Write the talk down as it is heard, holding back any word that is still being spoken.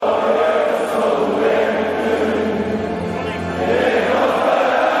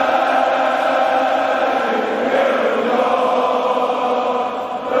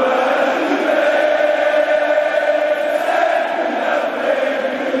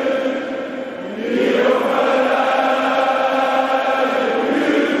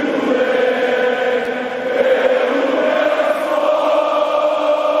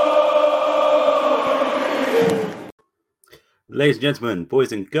Ladies and gentlemen,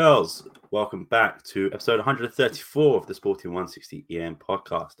 boys and girls, welcome back to episode 134 of the Sporting 160 EM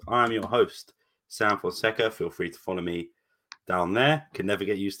podcast. I'm your host, Sam Fonseca. Feel free to follow me down there. Can never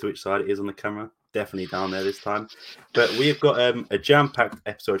get used to which side it is on the camera. Definitely down there this time. But we've got a jam-packed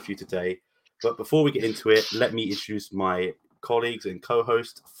episode for you today. But before we get into it, let me introduce my colleagues and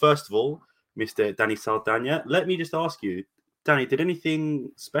co-host. First of all, Mr. Danny Saldana. Let me just ask you, Danny, did anything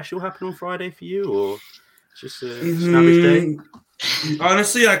special happen on Friday for you, or just an average day?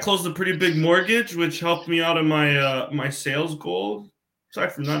 Honestly, I closed a pretty big mortgage, which helped me out of my my sales goal.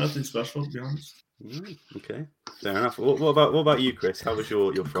 Aside from that, nothing special, to be honest. Okay, fair enough. What about you, Chris? How was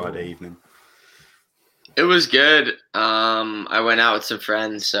your Friday evening? It was good. I went out with some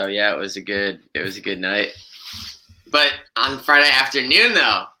friends, so yeah, it was a good night. But on Friday afternoon,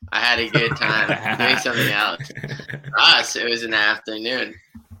 though, I had a good time doing something else. For us, it was in the afternoon.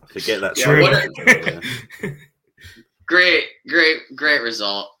 Forget that. Yeah, Great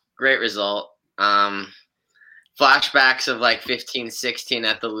result. Great result. Flashbacks of like 15-16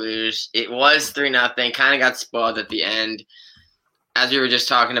 at the Luge. It was 3-0. Kind of got spoiled at the end. As we were just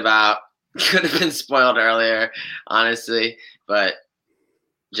talking about, could have been spoiled earlier, honestly, but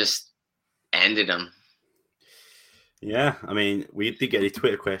just ended them. Yeah, I mean, we did get any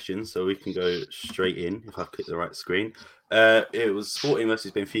Twitter questions, so we can go straight in if I click the right screen. It was Sporting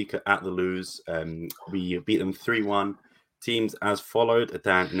versus Benfica at the Luz. We beat them 3-1. Teams as followed: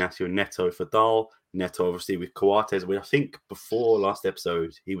 Adan, Inacio, Neto, Fadal. Neto, obviously, with Coates. I think before last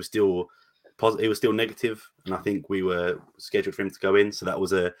episode, he was still positive. He was still negative, and I think we were scheduled for him to go in. So that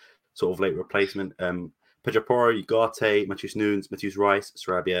was a sort of late replacement. Pedro Porro, Ugarte, Matheus Nunes, Matheus Rice,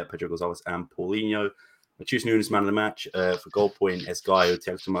 Sarabia, Pedro Gonzalez, and Paulinho. Matheus Nunes, man of the match. For goal point, Esgaio,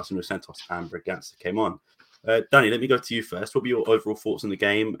 Thiago Tomás, Nuno Santos, and Bragança came on. Danny, let me go to you first. What were your overall thoughts on the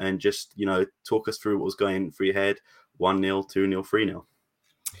game? And just, talk us through what was going through your head. 1-0, 2-0, 3-0.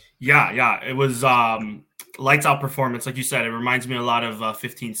 Yeah. It was lights out performance. Like you said, it reminds me a lot of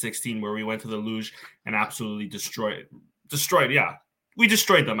 15-16 where we went to the Luge and absolutely destroyed. Yeah. We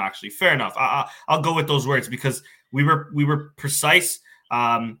destroyed them, actually. Fair enough. I'll go with those words because we were precise.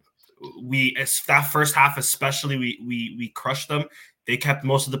 That first half especially, we crushed them. They kept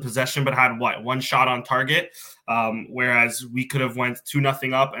most of the possession, but had one shot on target. Whereas we could have went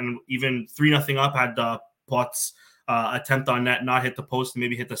 2-0 up and even 3-0 up had Potts attempt on net not hit the post and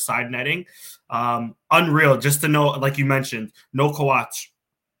maybe hit the side netting. Unreal. Just to know, like you mentioned, no Coates,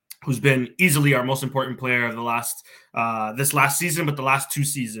 who's been easily our most important player of the this last season, but the last 2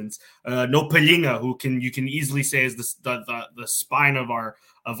 seasons. No Palhinha, who you can easily say is the spine of our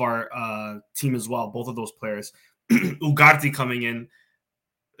team as well. Both of those players. Ugarte coming in,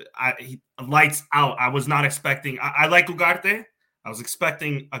 lights out. I was not expecting. I like Ugarte. I was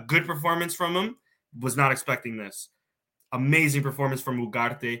expecting a good performance from him. Was not expecting this. Amazing performance from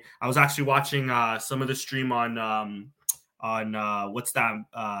Ugarte. I was actually watching some of the stream on what's that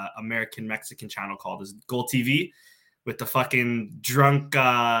American Mexican channel called? Is it Goal TV with the fucking drunk Goal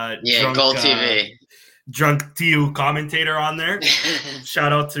TV. Drunk Tiu commentator on there.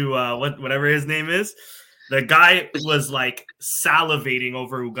 Shout out to whatever his name is. The guy was like salivating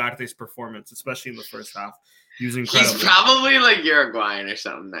over Ugarte's performance, especially in the first half. He was incredible. He's probably like Uruguayan or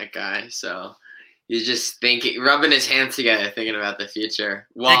something, that guy. So he's just rubbing his hands together, thinking about the future.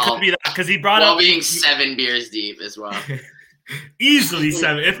 It could be that because he brought up being 7 beers deep as well. Easily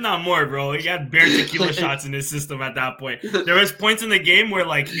 7, if not more, bro. He had bare tequila shots in his system at that point. There was points in the game where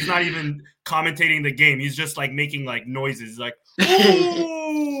like he's not even commentating the game. He's just like making like noises, like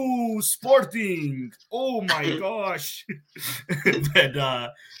 "Ooh, Sporting! Oh my gosh!"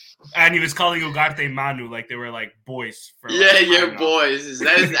 And he was calling Ugarte Manu, like they were like boys. Yeah, you're boys.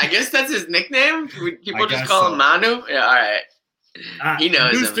 I guess that's his nickname. People just call him Manu. Yeah, all right. He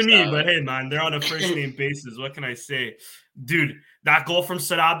knows. News to me, but hey, man, they're on a first name basis. What can I say? Dude, that goal from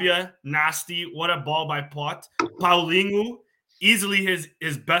Sarabia, nasty. What a ball by Pot. Paulinho, easily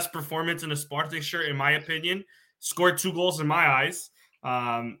his best performance in a Sporting shirt, in my opinion. Scored 2 goals in my eyes.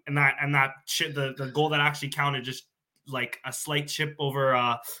 And that chip, the goal that actually counted, just like a slight chip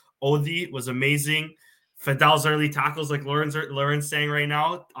over Odi, was amazing. Fadal's early tackles, like Lauren's saying right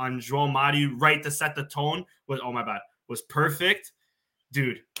now, on João Mario, right to set the tone, was perfect.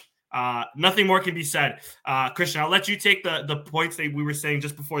 Dude. Nothing more can be said. Christian, I'll let you take the points that we were saying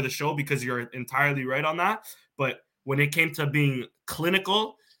just before the show because you're entirely right on that. But when it came to being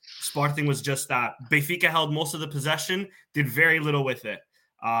clinical, Sporting was just that. Benfica held most of the possession, did very little with it.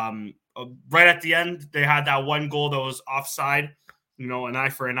 Right at the end, they had that one goal that was offside, an eye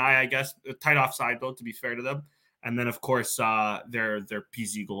for an eye, I guess. A tight offside, though, to be fair to them. And then, of course, their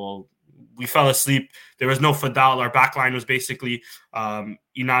PZ goal we fell asleep. There was no Fadal. Our back line was basically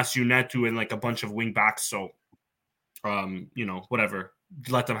Inacio Neto and like a bunch of wing backs. So, whatever.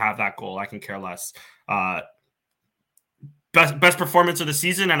 Let them have that goal. I can care less. Best performance of the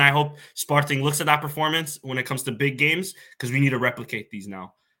season, and I hope Sporting looks at that performance when it comes to big games because we need to replicate these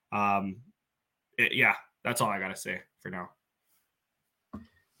now. That's all I gotta say for now.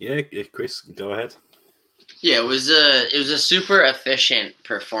 Yeah, Chris, go ahead. Yeah, it was a super efficient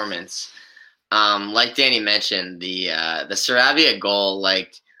performance. Like Danny mentioned, the Sarabia goal,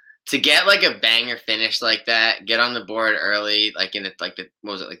 like to get like a banger finish like that, get on the board early, like in the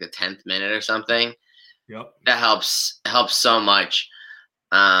 10th minute or something. Yep. That helps so much.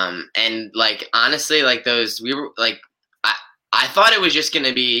 And like honestly, like we were like I thought it was just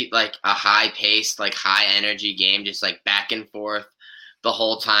gonna be like a high paced, like high energy game, just like back and forth the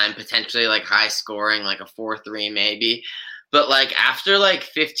whole time, potentially like high scoring, like a 4-3 maybe. But like after like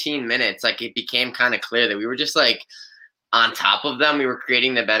 15 minutes, like it became kind of clear that we were just like on top of them. We were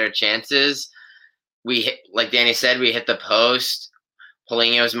creating the better chances. We hit, like Danny said, we hit the post.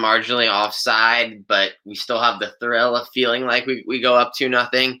 Paulinho was marginally offside, but we still have the thrill of feeling like we go up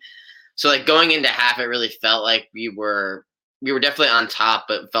 2-0. So like going into half, it really felt like we were definitely on top,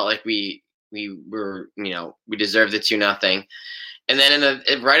 but felt like we were, we deserved the 2-0. And then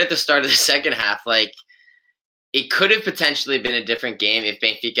right at the start of the second half, like it could have potentially been a different game if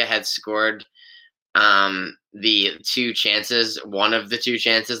Benfica had scored the two chances, one of the two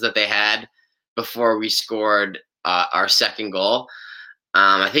chances that they had before we scored our second goal.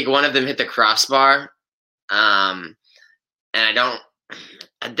 I think one of them hit the crossbar, and I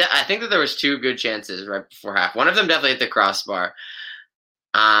think that there was two good chances right before half. One of them definitely hit the crossbar.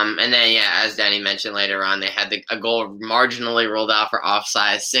 And then, as Danny mentioned later on, they had a goal marginally rolled out for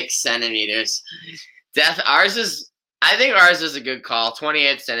offside, 6 centimeters. I think ours was a good call,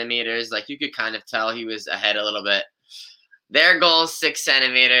 28 centimeters. Like you could kind of tell he was ahead a little bit. Their goal, 6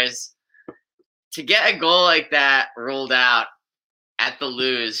 centimeters. To get a goal like that ruled out at the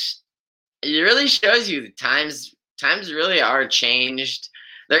Luz, it really shows you the times really are changed.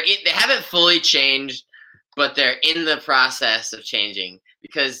 They haven't fully changed, but they're in the process of changing.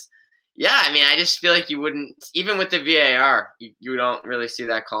 Because, I just feel like you wouldn't, even with the VAR, you don't really see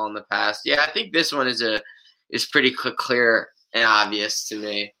that call in the past. Yeah, I think this one is pretty clear and obvious to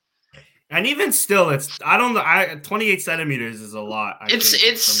me. And even still, 28 centimeters is a lot.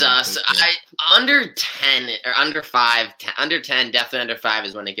 It's sus. Under 10 or under 5, under 10, definitely under 5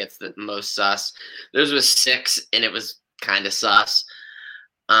 is when it gets the most sus. Theirs was 6, and it was kind of sus.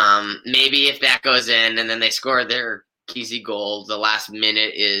 Maybe if that goes in and then they score their easy goal, the last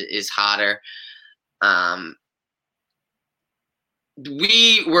minute is hotter.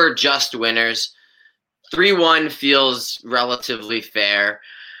 We were just winners. 3-1 feels relatively fair.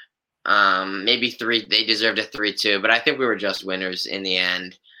 Maybe 3, they deserved a 3-2, but I think we were just winners in the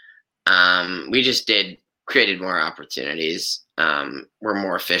end. We just created more opportunities. We're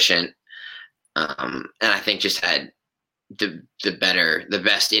more efficient. And I think just had the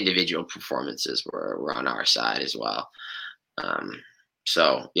best individual performances were on our side as well.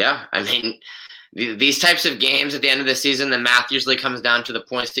 These types of games at the end of the season, the math usually comes down to the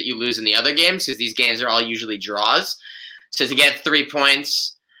points that you lose in the other games, because these games are all usually draws. So to get 3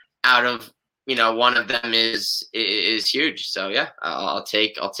 points out of one of them is huge. So I'll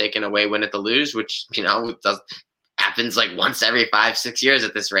take an away win at the Luz, which happens like once every 5-6 years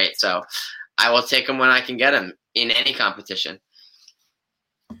at this rate. So I will take them when I can get them in any competition.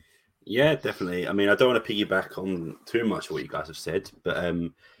 Yeah, definitely. I mean, I don't want to piggyback on too much of what you guys have said, but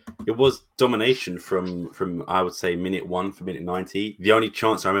it was domination from I would say minute 1 for minute 90. The only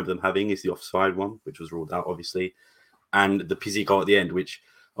chance I remember them having is the offside one, which was ruled out, obviously, and the Pizzi goal at the end, which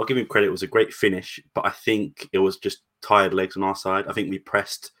I'll give him credit, it was a great finish, but I think it was just tired legs on our side. I think we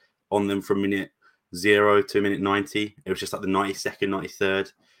pressed on them from minute 0 to minute 90. It was just like the 92nd,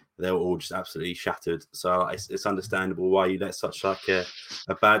 93rd. They were all just absolutely shattered. So it's understandable why you let such like a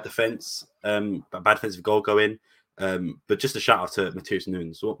bad defense, a bad defensive goal go in. But just a shout out to Matheus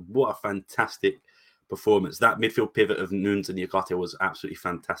Nunes. What a fantastic performance. That midfield pivot of Nunes and Ugarte was absolutely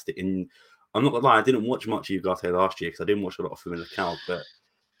fantastic. And I'm not gonna lie, I didn't watch much of Ugarte last year because I didn't watch a lot of him in the Cal, but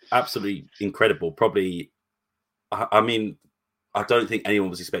absolutely incredible. Probably, I mean, I don't think anyone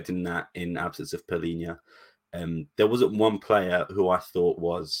was expecting that in absence of Paulinho. There wasn't one player who I thought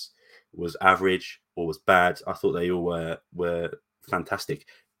was average or was bad. I thought they all were fantastic.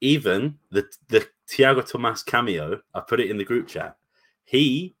 Even the Thiago Tomas cameo, I put it in the group chat.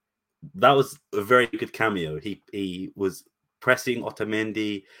 That was a very good cameo. He was pressing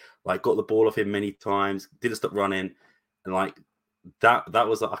Otamendi, like got the ball off him many times, didn't stop running, and like that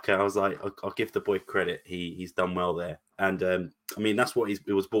was like, okay. I was like, I'll give the boy credit. He's done well there, and I mean that's what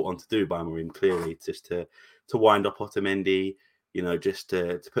he was brought on to do by Amorim, clearly, just to wind up Otamendi, just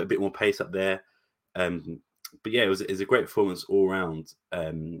to put a bit more pace up there. But yeah, it was a great performance all round.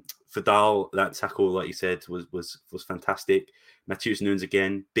 Vidal, that tackle, like you said, was fantastic. Matheus Nunes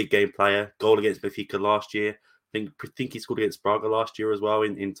again, big game player. Goal against Benfica last year. I think he scored against Braga last year as well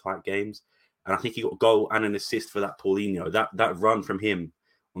in tight games. And I think he got a goal and an assist for that Paulinho. That run from him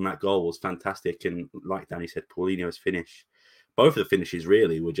on that goal was fantastic. And like Danny said, Paulinho's finish, both of the finishes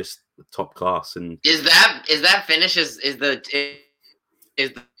really were just top class. And is that finish is the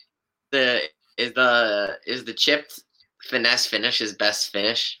chipped finesse finish his best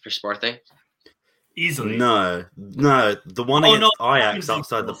finish for Sporting? Easily. No, the one against Ajax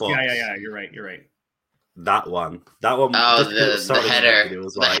outside the box. Yeah. You're right. That one. Oh, the header. It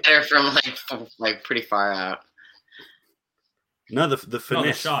was the header from like pretty far out. No, the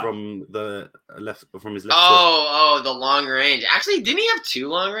finesse from the left, from his left. Oh, the long range. Actually, didn't he have 2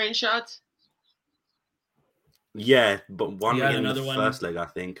 long range shots? Yeah, but one in the first leg, I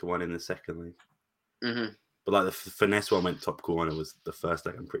think, one in the second leg. Mm-hmm. But like the finesse one went top corner was the first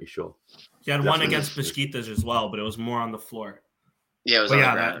leg, I'm pretty sure. He had one against Besiktas as well, but it was more on the floor. Yeah, it was.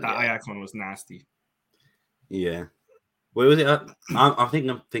 That Ajax one was nasty. Yeah. Where was it? I think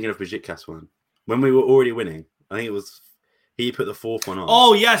I'm thinking of Besiktas one. When we were already winning, I think it was he put the 4th one on.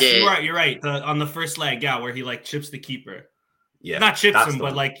 Oh yes, yeah. You're right. On the first leg, where he like chips the keeper. Yeah, not chips him,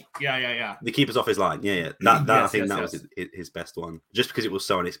 but like yeah. The keeper's off his line. Yeah. That I think that was his best one, just because it was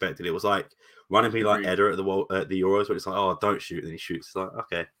so unexpected. It was like running me like Eder at the Euros, where it's like, oh, don't shoot, and then he shoots. It's like,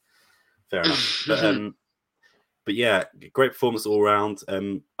 okay, fair enough. But yeah, great performance all around.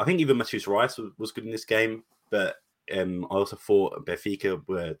 I think even Matheus Reis was good in this game, but I also thought Benfica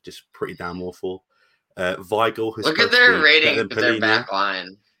were just pretty damn awful. Weigl, who's look at their rating of their back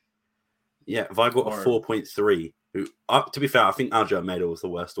line. Yeah, Weigl a 4.3. Who, to be fair, I think Aljo Almeida was the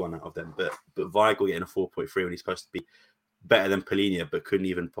worst one out of them, but Weigl getting a 4.3 when he's supposed to be better than Palhinha, but couldn't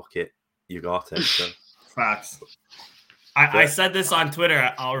even pocket Ugarte. So. Facts. I said this on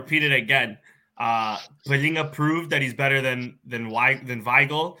Twitter. I'll repeat it again. Palhinha proved that he's better than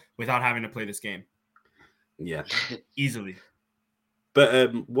Weigl without having to play this game. Yeah, easily.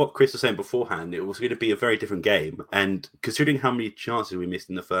 But what Chris was saying beforehand, it was going to be a very different game, and considering how many chances we missed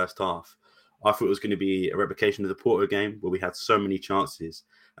in the first half, I thought it was going to be a replication of the Porto game where we had so many chances,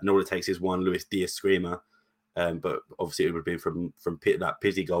 and all it takes is one Luis Diaz screamer. But obviously, it would have been from that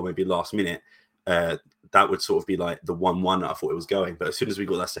Pizzi goal, maybe last minute. That would sort of be like the 1-1 I thought it was going. But as soon as we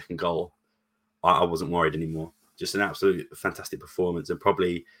got that second goal, I wasn't worried anymore. Just an absolute fantastic performance, and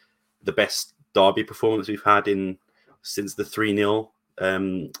probably the best derby performance we've had since the 3-0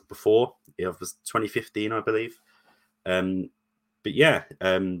 before. It was 2015, I believe. But yeah.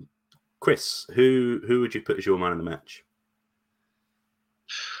 Chris, who would you put as your man in the match?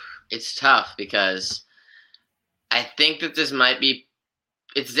 It's tough because I think that this might be.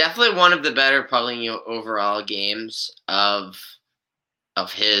 It's definitely one of the better Paulinho overall games of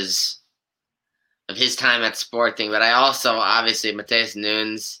his time at Sporting. But I also obviously Matheus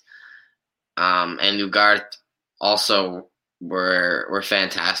Nunes and Ugarte also were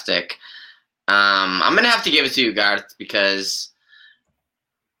fantastic. I'm gonna have to give it to Ugarte because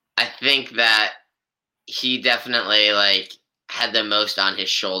I think that he definitely had the most on his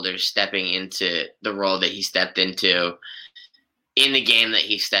shoulders stepping into the role that he stepped into in the game that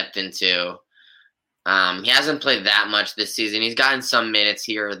he stepped into. He hasn't played that much this season. He's gotten some minutes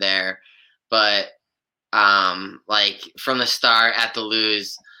here or there, but from the start at the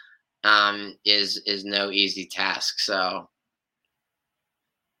Luz is no easy task. So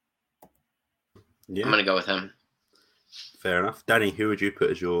yeah. I'm gonna go with him. Fair enough. Danny, who would you put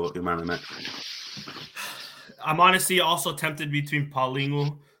as your man of the match? I'm honestly also tempted between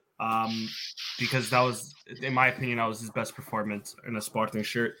Paulinho, because that was, in my opinion, that was his best performance in a Sporting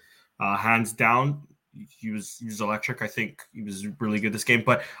shirt. Hands down, he was electric. I think he was really good this game.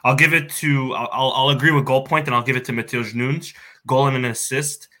 But I'll give it to, I'll agree with goal point, and I'll give it to Matheus Nunes. Goal and an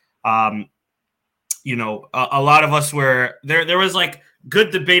assist. A lot of us were, there was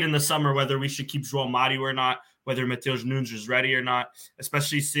good debate in the summer whether we should keep João Mario or not, whether Matheus Nunes is ready or not,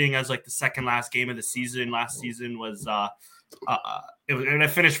 especially seeing as the second last game of the season. Last season was it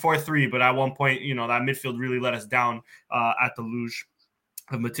finished 4-3, but at one point, that midfield really let us down at the Luz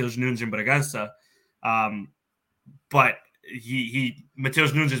of Matheus Nunes and Bragança. But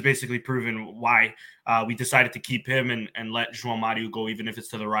Matheus Nunes has basically proven why we decided to keep him and let João Mario go, even if it's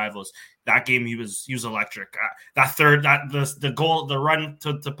to the rivals. That game, he was electric. The goal, the run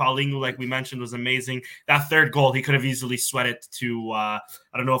to Paulinho, like we mentioned, was amazing. That third goal, he could have easily sweated to, I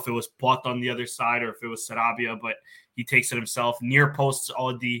don't know if it was Pot on the other side or if it was Sarabia, but he takes it himself. Near posts,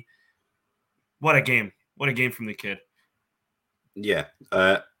 Audi. What a game. What a game from the kid. Yeah,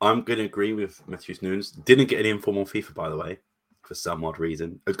 I'm going to agree with Matheus Nunes. Didn't get any inform on FIFA, by the way, for some odd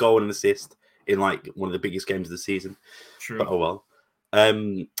reason. A goal and an assist in like one of the biggest games of the season. True. But oh well.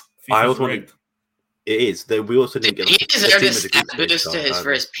 I also wanted. It is. We also didn't get. He deserved a stat boost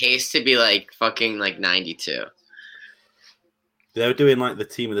for his pace to be like fucking like 92. They were doing like the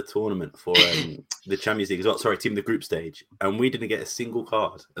team of the tournament for the Champions League as well. Sorry, team of the group stage, and we didn't get a single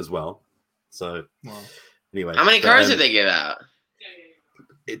card as well. So anyway, how many cards did they give out?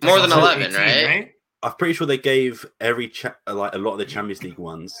 More than 11, 18, right? I'm pretty sure they gave every like a lot of the Champions League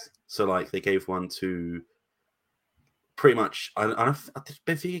ones. So like they gave one to pretty much. Did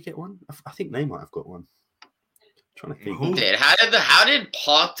Benfica get one? I think they might have got one. I'm trying to think. Who did? How did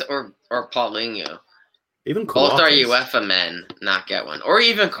Pot or Paulinho? Even both Coates. Our UEFA men not get one, or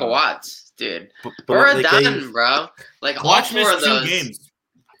even Coates, dude. But or a done, bro. Like Watch all four missed of those 2 games.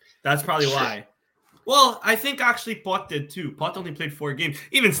 That's probably why. Well, I think actually Pot did too. Pot only played 4 games.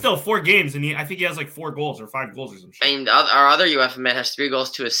 Even still, 4 games, and I think he has like 4 goals or 5 goals or some shit. I mean, our other UEFA man has 3 goals,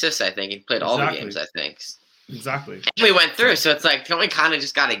 2 assists. I think he played all the games. I think exactly. And we went through, so it's like, don't we kind of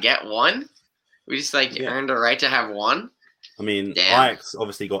just got to get one? We just earned a right to have one. I mean, Ajax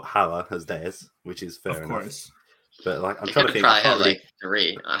obviously got Haller as theirs, which is fair enough. Of course. But like, I'm trying to think. Probably had like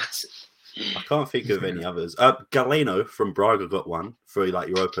 3, honestly. I can't think of any others. Galeno from Braga got one for like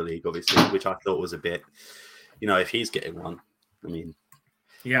Europa League, obviously, which I thought was a bit, if he's getting one, I mean,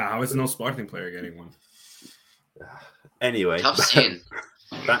 yeah, how is no Sporting player getting one? Anyway, tough scene.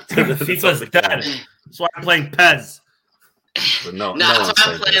 Back to the FIFA's dead. That's why I'm playing PES. But no, that's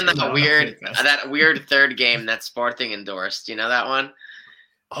why I'm playing that weird third game that Sporting endorsed. You know that one?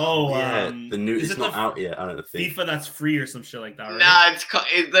 Oh, yeah. The new it's not out yet. I don't think FIFA that's free or some shit like that, right? Nah,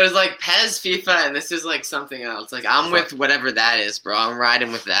 there's like PES, FIFA, and this is like something else. Like I'm with whatever that is, bro. I'm riding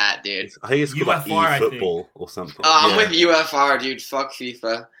with that, dude. I think it's called like eFootball or something. Oh, I'm with UFR, dude. Fuck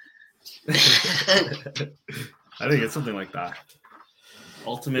FIFA. I think it's something like that.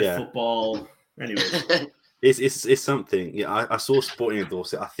 Ultimate Football. Anyways, it's something. Yeah, I saw Sporting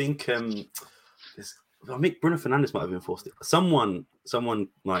endorse it. I think I think Bruno Fernandes might have enforced it. Someone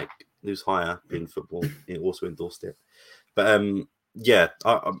like who's higher in football also endorsed it. But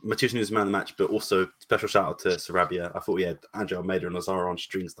Matheus Nunes man of the match, but also special shout out to Sarabia. I thought we had Angel Almeida and Lazaro on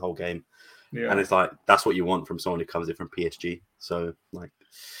strings the whole game. Yeah. And it's like that's what you want from someone who comes in from PSG. So like,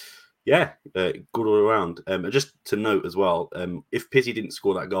 good all around. Just to note as well, if Pizzi didn't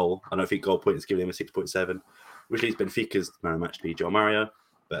score that goal, I don't think goal point is giving him a 6.7, which leads Benfica's man of the match to be João Mario.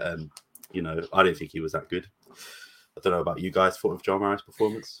 But I didn't think he was that good. I don't know about you guys. Thought of João Mario's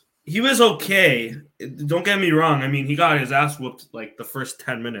performance? He was okay. Don't get me wrong. I mean, he got his ass whooped like the first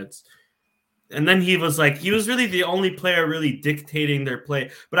 10 minutes. And then he was really the only player really dictating their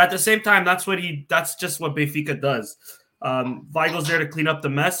play. But at the same time, that's just what Benfica does. Weigl's there to clean up the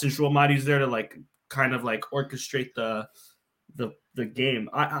mess, and João Mario's there to kind of orchestrate the game.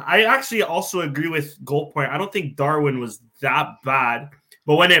 I actually also agree with goal point. I don't think Darwin was that bad.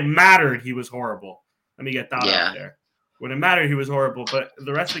 But when it mattered, he was horrible. Let me get that out there. When it mattered, he was horrible. But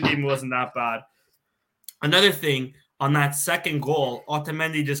the rest of the game wasn't that bad. Another thing, on that second goal,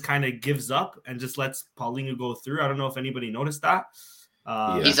 Otamendi just kind of gives up and just lets Paulinho go through. I don't know if anybody noticed that.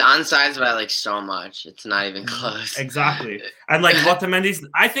 He's onside by so much. It's not even close. Exactly. And I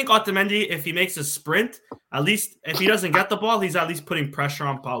think Otamendi, if he makes a sprint, at least if he doesn't get the ball, he's at least putting pressure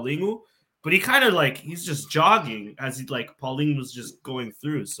on Paulinho. But he kind of he's just jogging as Paulinho was just going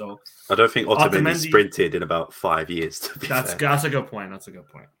through. So I don't think Otamendi sprinted in about 5 years. That's a good point. That's a good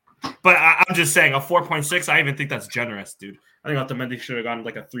point. But I'm just saying a 4.6. I even think that's generous, dude. I think Otamendi should have gotten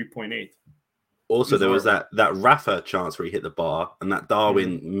a 3.8. Also, there was that Rafa chance where he hit the bar, and that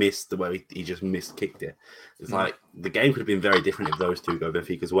Darwin missed the way he just kicked it. It's like the game could have been very different if those two go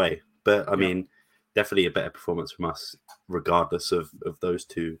Benfica's way. But I mean, definitely a better performance from us, regardless of those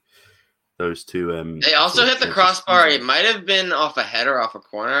two. They also hit the crossbar. It might have been off a header, off a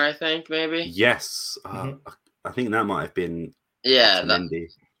corner. I think maybe. Yes, I think that might have been. Yeah,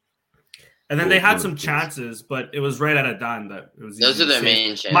 and then they had some chances, but it was right at a dime that it was. Those are the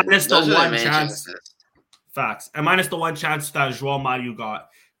main chances. Minus the one chance. Facts, and minus the one chance that João Mario got,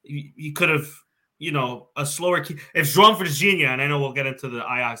 he could have, a slower key. If João Virginia, and I know we'll get into the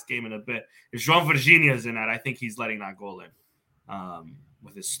Ajax game in a bit. If João Virginia is in that, I think he's letting that goal in.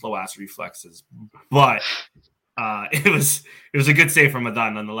 with his slow ass reflexes. But it was a good save from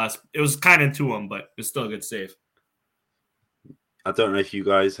Madan nonetheless. It was kind of into him, but it was still a good save. I don't know if you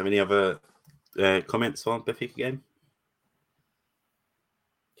guys have any other comments on Benfica game.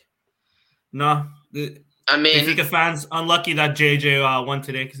 No, I mean, Benfica fans unlucky that JJ won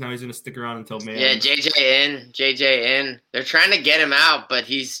today because now he's going to stick around until May. Yeah, JJ in. They're trying to get him out, but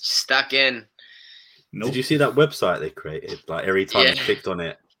he's stuck in. Nope. Did you see that website they created? Like every time you clicked on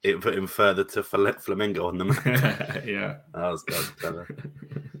it, it put him further to Flamengo on the map. Yeah, that was clever.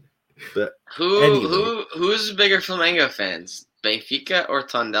 But who's bigger Flamengo fans, Benfica or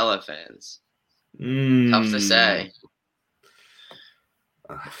Tondela fans? Tough to say.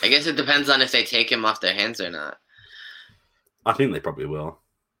 I guess it depends on if they take him off their hands or not. I think they probably will.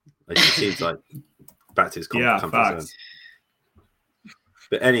 It just seems like back to his comfort zone.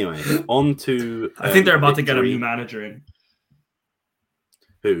 But anyway, on to... I think they're about to get a new manager in.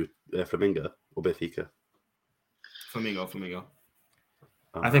 Who? Flamengo or Benfica? Flamengo.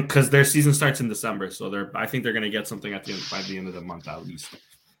 I think because their season starts in December, so I think they're going to get something by the end of the month at least.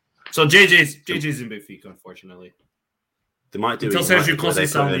 So JJ's in Benfica, unfortunately. They might do until Sergio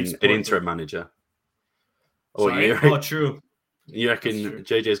Conceição an interim manager. True. You reckon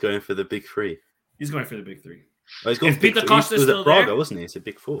JJ's going for the big three? He's going for the big three. Oh, he's going if Peter Costa's still at Braga, there, wasn't he? It's a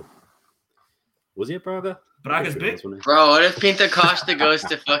big four. Was he at Braga? Braga's big. Bro, what if Pinto Costa goes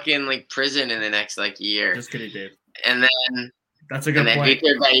to fucking like prison in the next year? Just kidding, Dave. And then that's a good point. And then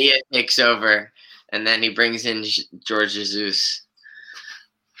Vitor Bahia takes over, and then he brings in George Jesus.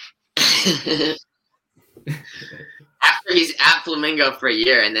 After he's at Flamengo for a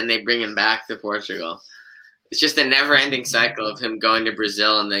year, and then they bring him back to Portugal. It's just a never-ending cycle of him going to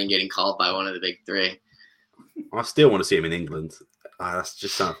Brazil and then getting called by one of the big three. I still want to see him in England. That's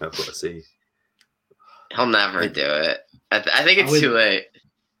just something I've got to see. He'll never do it. I think it's too late.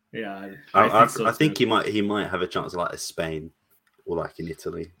 Yeah, I think he might have a chance like Spain or like in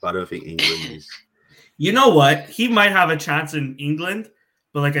Italy, but I don't think England is. You know what? He might have a chance in England,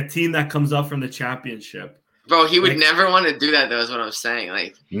 but like a team that comes up from the Championship. Bro, he would never want to do that, though, is what I'm saying.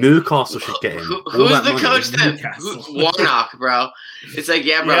 Like Newcastle should get him. Who's the coach that Warnock, bro? It's like,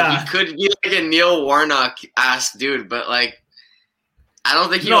 yeah, bro, he could be like a Neil Warnock-ass dude, but like I don't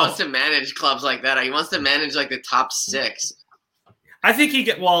think he wants to manage clubs like that. He wants to manage like the top 6. I think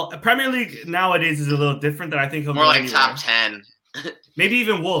Premier League nowadays is a little different than I think he'll more go like anywhere. Top 10. Maybe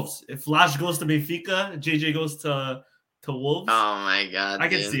even Wolves. If Lash goes to Benfica, JJ goes to Wolves. Oh my god. I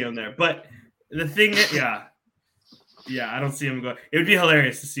can see him there. But the thing is, I don't see him go. It would be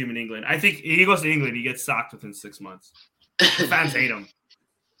hilarious to see him in England. I think he goes to England, he gets sacked within 6 months. The fans hate him.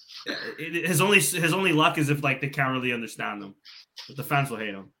 His only luck is if like they can't really understand him, but the fans will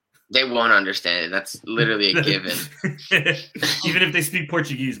hate him. They won't understand it. That's literally a given. Even if they speak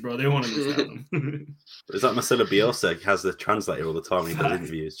Portuguese, bro, they won't understand them. Is that Marcelo Bielsa? He has the translator all the time when he does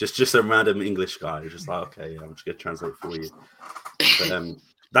interviews. Just a random English guy who's just like, okay, I'm just gonna translate for you. But,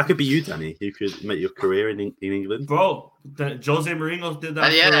 that could be you, Danny. You could make your career in England. Bro, Jose Mourinho did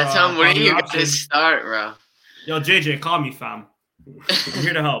that. That's how Mourinho got his start, bro. Yo, JJ, call me, fam. I'm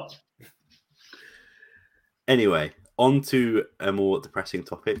here to help. Anyway, on to a more depressing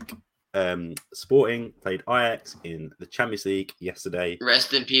topic. Sporting played Ajax in the Champions League yesterday.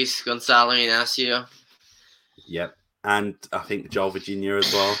 Rest in peace, Gonzalo Inacio. Yep. And I think Joel Virginia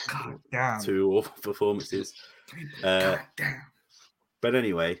as well. God damn. 2 awful performances. God damn. But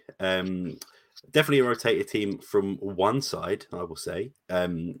anyway, definitely a rotated team from one side, I will say.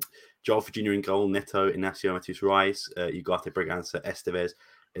 Joel Virginia in goal, Neto, Inacio, Matheus Reis, Ugarte, Bragança, Esteves,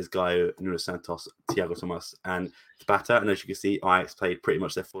 Esgaio, Nuno Santos, Thiago Tomas, and Tabata. And as you can see, Ajax played pretty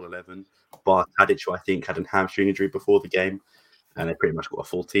much their full 11. But Tadic, who I think had a hamstring injury before the game, and they pretty much got a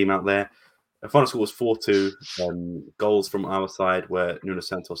full team out there. The final score was 4-2. Goals from our side were Nuno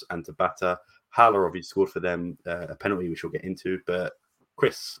Santos and Tabata. Haller obviously scored for them a penalty, which we'll get into. But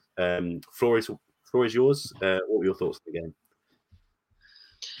Chris, floor is yours. What were your thoughts on the game?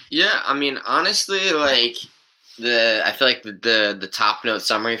 Yeah, I mean, honestly, like I feel like the top note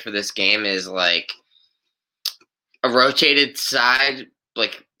summary for this game is like a rotated side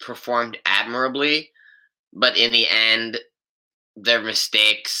like performed admirably, but in the end, their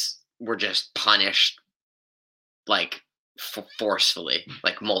mistakes were just punished like forcefully,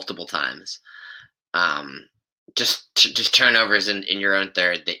 like multiple times. Just turnovers in your own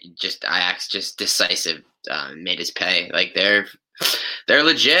third that just Ajax just decisive made his pay. Like they're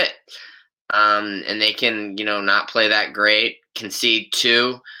legit, and they can not play that great, concede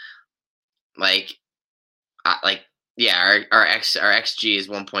 2. Like our XG is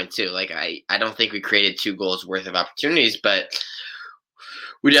 1.2. Like I don't think we created 2 goals worth of opportunities, but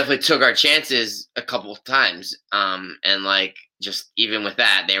we definitely took our chances a couple of times. And like just even with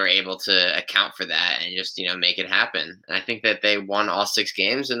that, they were able to account for that and just make it happen. And I think that they won all 6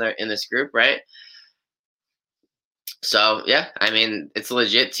 games in this group, right? So yeah, I mean it's a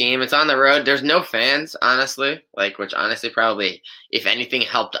legit team. It's on the road. There's no fans, honestly. Which honestly probably, if anything,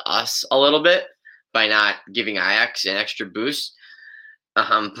 helped us a little bit by not giving Ajax an extra boost.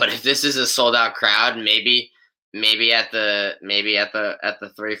 But if this is a sold out crowd, maybe at the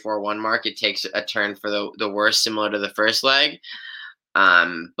 3-4-1 mark, it takes a turn for the worse, similar to the first leg.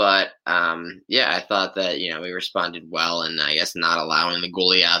 Yeah, I thought that we responded well, and I guess not allowing the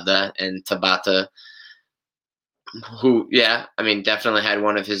goleada and Tabata, who definitely had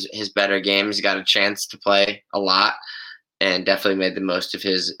one of his better games, got a chance to play a lot, and definitely made the most of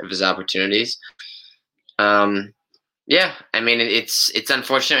his opportunities. Yeah, I mean it's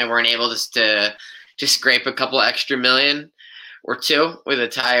unfortunate we weren't able to scrape a couple extra million or 2 with a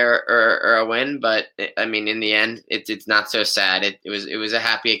tie or a win, but I mean in the end it's not so sad. It was a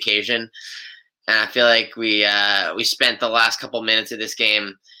happy occasion, and I feel like we spent the last couple minutes of this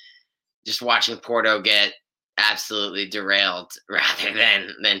game just watching Porto get absolutely derailed rather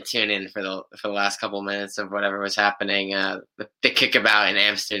than tune in for the last couple minutes of whatever was happening, the kickabout in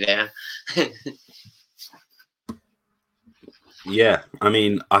Amsterdam. Yeah, I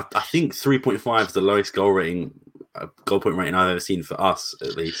mean, I think 3.5 is the lowest goal point rating I've ever seen for us,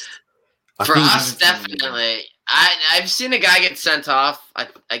 at least. For us, definitely. I've seen a guy get sent off.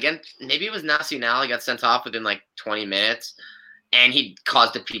 Again, maybe it was Nacional. He got sent off within like 20 minutes, and he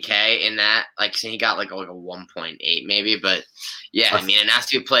caused a PK in that. Like, so he got like a 1.8 maybe. But yeah, I mean,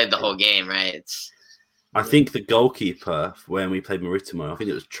 Nacional played the whole game, right? I think the goalkeeper when we played Maritimo, I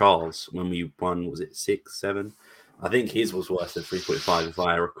think it was Charles when we won. Was it 6-7? I think his was worse than 3.5 if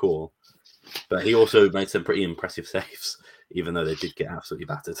I recall. But he also made some pretty impressive saves, even though they did get absolutely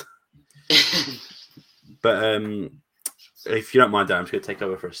battered. But if you don't mind, Dan, I'm just going to take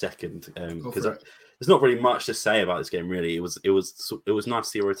over for a second because there's not really much to say about this game. Really, it was nice to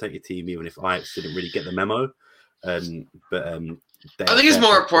see a rotated team, even if Ajax didn't really get the memo. I think it's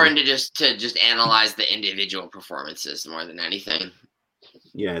more important to just analyze the individual performances more than anything.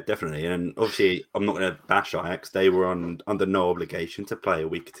 Yeah, definitely. And obviously, I'm not going to bash Ajax. They were under no obligation to play a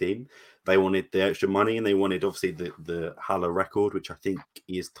weak team. They wanted the extra money, and they wanted, obviously, the Haller record, which I think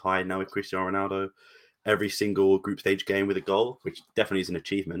is tied now with Cristiano Ronaldo. Every single group stage game with a goal, which definitely is an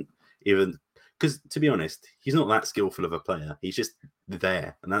achievement. Even because, to be honest, he's not that skillful of a player. He's just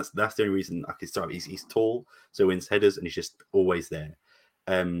there. And that's the only reason I can start. He's tall, so wins headers, and he's just always there.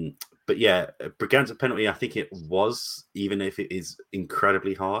 But yeah, Braganza penalty, I think it was, even if it is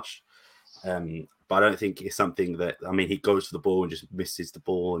incredibly harsh. But I don't think it's something that, I mean, he goes for the ball and just misses the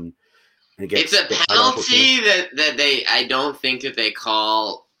ball. And it's a penalty that I don't think that they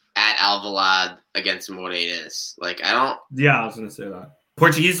call at Alvalade against Moreiras. Like, I don't. Yeah, I was going to say that.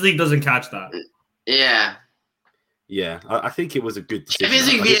 Portuguese league doesn't catch that. Yeah. Yeah, I think it was a good decision.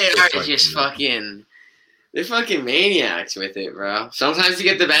 Champions League VAR is just fucking. They're fucking maniacs with it, bro. Sometimes you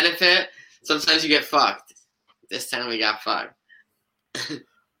get the benefit, sometimes you get fucked. This time we got fucked.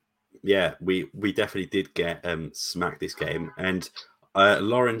 Yeah, we definitely did get smacked this game. And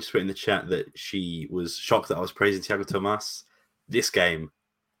Lauren just put in the chat that she was shocked that I was praising Thiago Tomas. This game,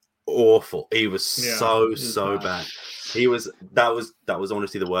 awful. He was so bad. That was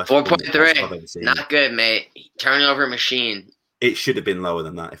honestly the worst. 4.3. Not good, mate. Turnover machine. It should have been lower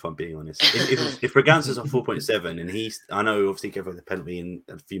than that, if I'm being honest. If Braganza's on 4.7, and I know obviously gave away the penalty and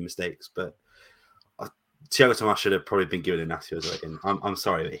a few mistakes, but Thiago Tomas should have probably been given a Nacional rating. I'm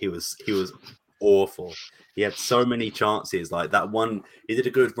sorry, but he was awful. He had so many chances, like that one. He did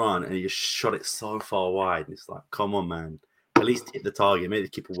a good run, and he just shot it so far wide. And it's like, come on, man, at least hit the target, make the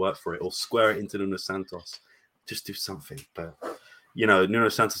keeper work for it, or square it into Nuno Santos. Just do something. But Nuno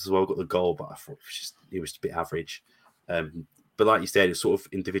Santos as well got the goal, but I thought it was a bit average. But like you said, it's sort of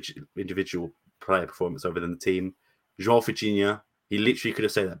individual player performance over than the team. João Virginia, he literally could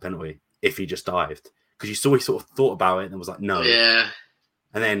have saved that penalty if he just dived. Because you saw he sort of thought about it and was like, no. Yeah.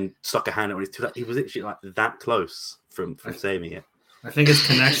 And then stuck a hand out on his two. He was literally like that close from saving it. I think his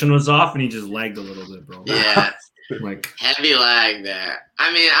connection was off and he just lagged a little bit, bro. Yeah. Like heavy lag there.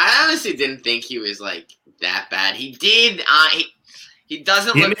 I mean, I honestly didn't think he was like that bad. He did. He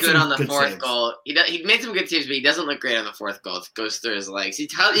doesn't look good on the fourth goal. He made some good saves, but he doesn't look great on the fourth goal. It goes through his legs. He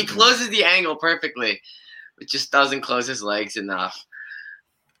closes the angle perfectly, but just doesn't close his legs enough.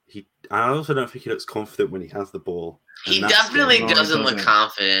 I also don't think he looks confident when he has the ball. He definitely doesn't look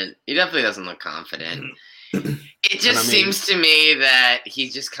confident. He definitely doesn't look confident. It just seems to me that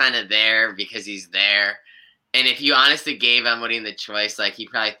he's just kind of there because he's there. And if you honestly gave Amorim the choice, like he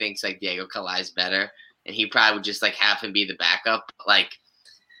probably thinks like Diego Calais better, and he probably would just like have him be the backup. Like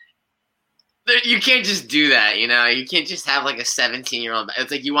you can't just do that, you know. You can't just have like a 17-year-old.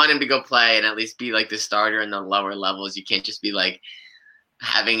 It's like you want him to go play and at least be like the starter in the lower levels. You can't just be like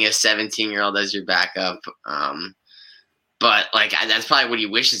having a 17-year-old as your backup. But like that's probably what he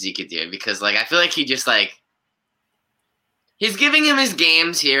wishes he could do, because like I feel like he just like. He's giving him his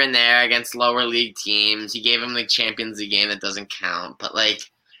games here and there against lower league teams. He gave him the Champions League game that doesn't count. But like,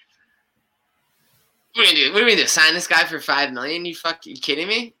 what are we gonna do? Sign this guy for $5 million? You kidding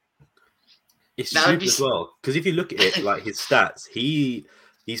me? It's stupid as well, because if you look at it, like his stats,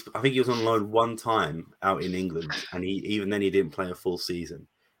 I think he was on loan one time out in England, and even then he didn't play a full season.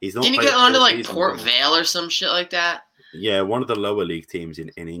 He's not. Didn't he get on to like Port Vale or some shit like that? Yeah, one of the lower league teams in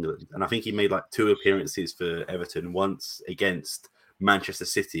England. And I think he made like 2 appearances for Everton, once against Manchester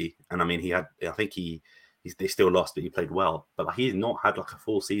City. And I mean, they still lost, but he played well. But like, he's not had like a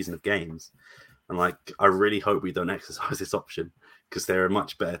full season of games. And like, I really hope we don't exercise this option, because there are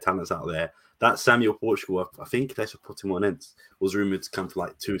much better talents out there. That Samuel Portugal, I think they should put him on ends, was rumored to come for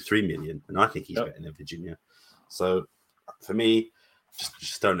like 2-3 million. And I think he's better than Virginia. So for me,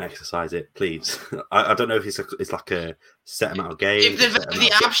 just don't exercise it, please. I don't know if it's like a set amount of games. If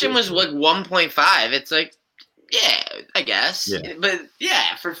the option was like 1.5, it's like, yeah, I guess. Yeah. But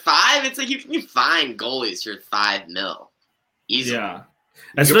yeah, for 5, it's like you can find goalies for $5 million easily. Yeah,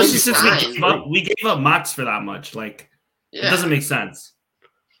 especially since we gave up Max for that much. Like, it doesn't make sense.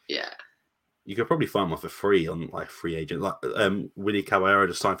 Yeah. You could probably find one for free on like free agent. Like Willie Caballero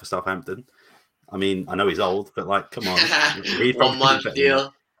just signed for Southampton. I mean, I know he's old, but like, come on, 1 month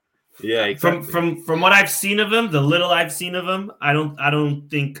deal. Yeah, exactly. From what I've seen of him, the little I've seen of him, I don't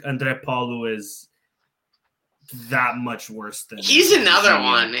think Andre Paulo is that much worse than. He's another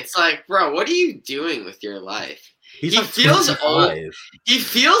one. It's like, bro, what are you doing with your life? He feels old. He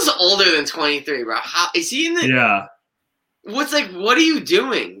feels older than 23, bro. How is he in the? Yeah. What are you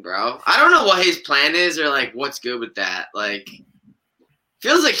doing, bro? I don't know what his plan is or like what's good with that. Like,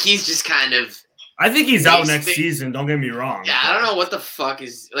 feels like he's just kind of. I think he's out next season. Don't get me wrong. Yeah, I don't know what the fuck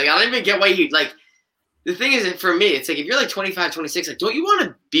is like. I don't even get why he like. The thing is, for me, it's like if you're like 25, 26, like, don't you want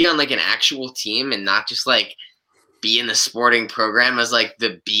to be on like an actual team and not just like be in the sporting program as like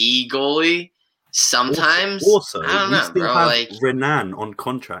the B goalie? Sometimes, also, I don't know, still bro. Have like Renan on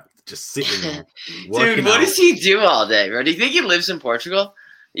contract, just sitting there. Dude, what does he do all day, bro? Do you think he lives in Portugal,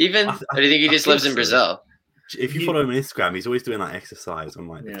 even, or do you think he just lives in Brazil? If you follow him on Instagram, he's always doing like exercise on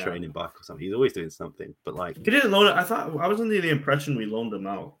like the training bike or something. He's always doing something. But like, he didn't loan it. I was under the impression we loaned him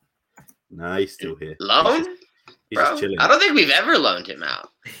out. No, he's still here. Loan? He's just chilling. I don't think we've ever loaned him out.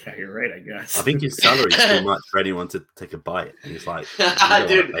 Yeah, you're right, I guess. I think his salary is too much for anyone to take a bite. And he's like,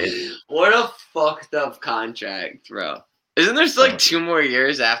 dude, what a fucked up contract, bro. Isn't there still like 2 more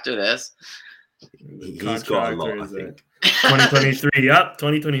years after this? He's got a lot, I think. 2023. Yep,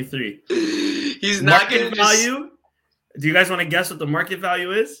 2023. He's not market value. Do you guys want to guess what the market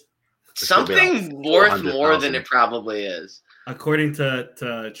value is? Something worth more than it probably is. According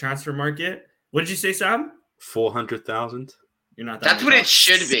to Transfer Market. What did you say, Sam? 400,000. You're not. That's what it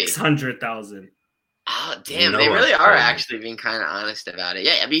should be. 600,000. Oh damn! They really are actually being kind of honest about it.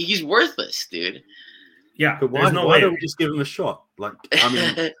 Yeah, I mean he's worthless, dude. Yeah, but why don't we just give him a shot? Like, I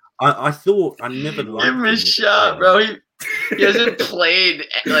mean, I thought I never liked him a shot, bro. He hasn't played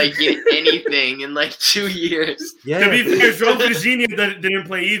like in anything in like 2 years. Yeah. To be fair, João Virginia didn't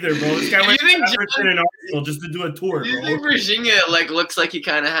play either, bro. This guy went to Everton and Arsenal just to do a tour, bro. You think Virginia like looks like he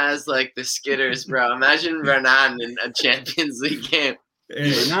kind of has like the skitters, bro? Imagine Renan in a Champions League game.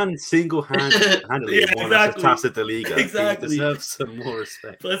 Renan single-handedly won us the Taça da Liga. Exactly. He deserves some more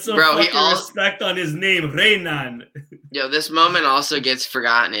respect. Put some respect on his name, Renan. Yo, this moment also gets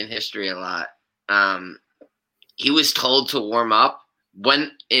forgotten in history a lot. He was told to warm up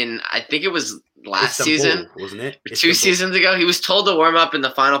I think it was last season, wasn't it? 2 seasons ago. He was told to warm up in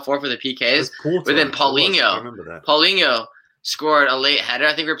the Final Four for the PKs. But then Paulinho scored a late header.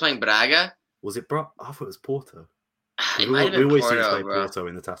 I think we were playing Braga. Was it I thought it was Porto. It might have been always Porto, play Porto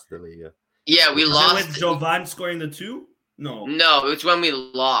in the Taça da Liga. Yeah, we lost. With Jovan scoring the 2? No, it's when we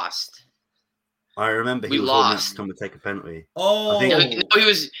lost. I remember he was coming to take a penalty. Oh,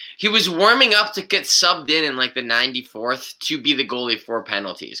 he was warming up to get subbed in like the 94th to be the goalie for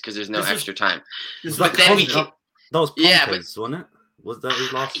penalties because there's no extra time. But then that was Pontes, wasn't it? Was that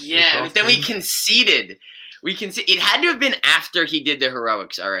his last? Yeah, but then we conceded. It had to have been after he did the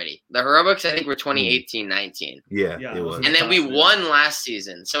heroics already. The heroics, I think, were 2018-19. Yeah, it was. And then we won last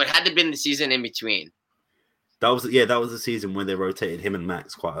season, so it had to have been the season in between. That was the season when they rotated him and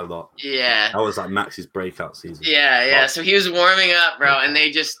Max quite a lot. Yeah. That was like Max's breakout season. Yeah. So he was warming up, bro, and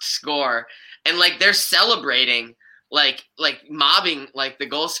they just score. And like they're celebrating, like mobbing like the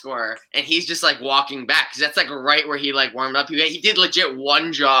goal scorer, and he's just like walking back because that's like right where he like warmed up. He did legit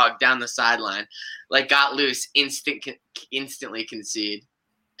one jog down the sideline, like got loose, instantly concede.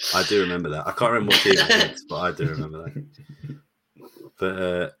 I do remember that. I can't remember what team it was, but I do remember that.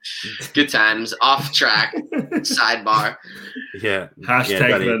 But good times, off track, sidebar. Yeah. Hashtag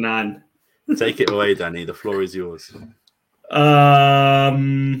Danny, Banan. take it away, Danny. The floor is yours.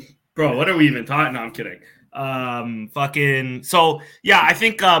 Bro, what are we even talking? No, I'm kidding. So yeah, I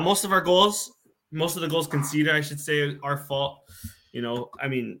think most of the goals conceded, I should say, are our fault. You know, I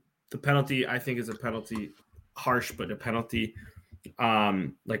mean, the penalty I think is a penalty, harsh, but a penalty.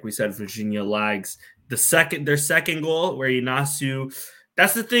 Like we said, Virginia lags. Their second goal where Inacio,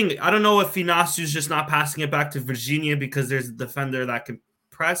 that's the thing. I don't know if Inaciu's just not passing it back to Virginia because there's a defender that can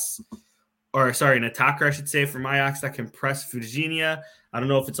press, an attacker, I should say, from Ajax that can press Virginia. I don't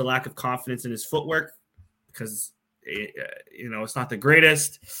know if it's a lack of confidence in his footwork because, it's not the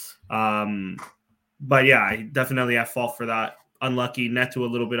greatest. But yeah, definitely at fault for that. Unlucky. Neto a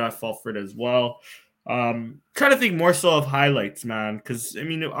little bit at fault for it as well. Trying to think more so of highlights, man, because I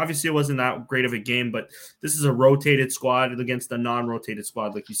mean, obviously it wasn't that great of a game, but this is a rotated squad against a non-rotated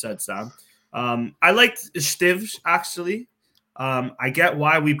squad, like you said, Sam. I liked Stivs, actually. I get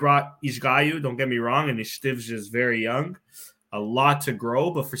why we brought Ishgayu, don't get me wrong, and Stivs is very young, a lot to grow,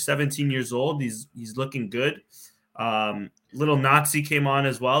 but for 17 years old, he's looking good. Little Nazi came on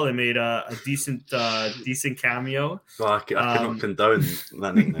as well and made a decent cameo. Well, I cannot condone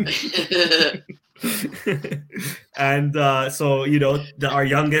that nickname. And so our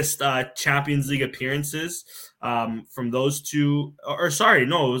youngest Champions League appearances from those two, it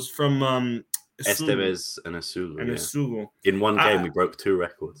was from Estevez and Asugu. Yeah. In one game, we broke 2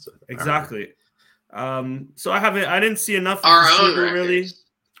 records. Exactly. So I didn't see enough of our own records. Really.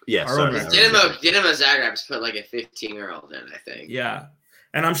 Yeah, Dinamo Zagreb's put like a 15-year-old in, I think. Yeah.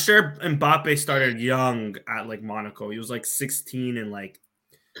 And I'm sure Mbappe started young at like Monaco. He was like 16 and like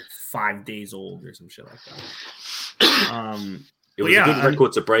 5 days old or some shit like that. It was a good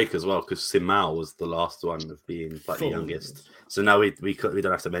record to break as well because Simao was the last one of being like the youngest. So now we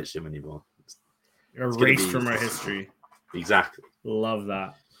don't have to mention him anymore. Erased from our history. Exactly. Love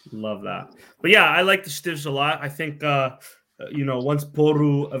that. But yeah, I like the Stivs a lot. I think once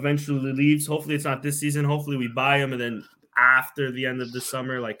Poru eventually leaves, hopefully it's not this season. Hopefully we buy him and then after the end of the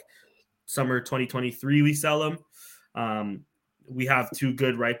summer, like summer 2023, we sell him. We have 2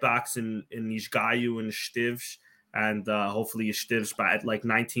 good right backs in Ishgayu and Stivs, and hopefully Stivs at like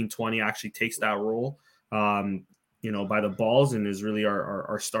 19-20 actually takes that role, by the balls and is really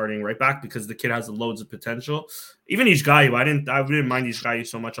our starting right back because the kid has loads of potential. Even Ishgayu, I didn't mind Ishgayu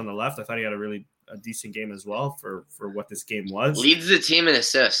so much on the left. I thought he had a decent game as well for what this game was. Leads the team in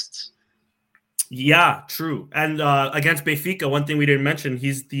assists. Yeah, true. And against Benfica, one thing we didn't mention,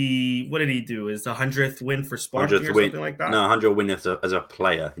 what did he do? Is the 100th win for Sporting or something like that? No, 100th win as a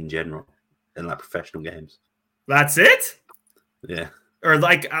player in general in like professional games. That's it? Yeah. Or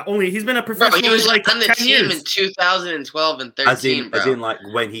like only he's been a professional. Bro, he was like on the 10 team years. in 2012 and 13. As in like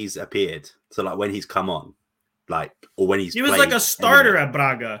when he's appeared. So like when he's come on, like or when he was like a starter at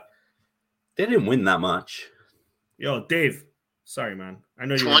Braga. They didn't win that much. Yo, Dave. Sorry, man. I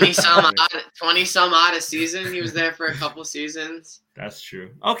know you 20 some odd a season. He was there for a couple seasons. That's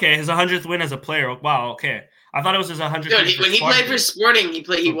true. Okay, his 100th win as a player. Wow. Okay, I thought it was his 100th. Dude, when he played for Sporting,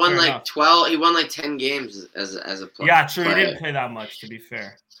 he won like 12. He won like 10 games as a player. Yeah, true. He didn't play that much, to be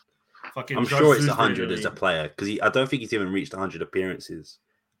fair. I'm sure it's 100 as a player because I don't think he's even reached 100 appearances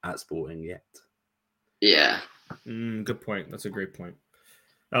at Sporting yet. Yeah. Good point. That's a great point.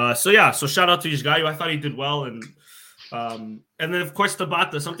 So shout out to Ishgayu. I thought he did well, and then of course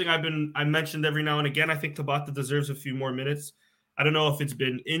Tabata. Something I mentioned every now and again. I think Tabata deserves a few more minutes. I don't know if it's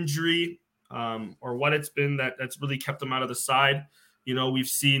been injury or what it's been that's really kept him out of the side. We've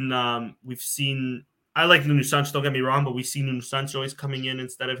seen. I like Nuno Sancho. Don't get me wrong, but we see Nuno Sancho is coming in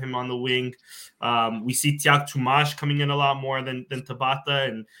instead of him on the wing. We see Tiago Tomas coming in a lot more than Tabata,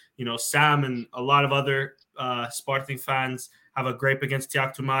 and Sam and a lot of other Sporting fans have a gripe against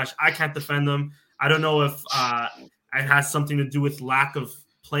Tiago Tomas. I can't defend him. I don't know if it has something to do with lack of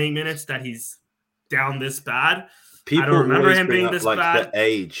playing minutes that he's down this bad. People I don't remember him being this bad. The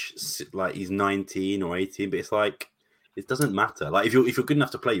age, like he's 19 or 18, but it's like it doesn't matter. Like if you're good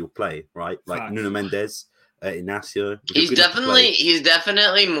enough to play, you'll play, right? Like Nuno Mendes, Inacio. He's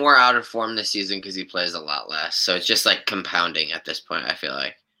definitely more out of form this season because he plays a lot less. So it's just like compounding at this point. I feel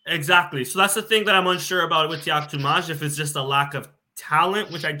like. Exactly. So that's the thing that I'm unsure about with Tiago Tomás, if it's just a lack of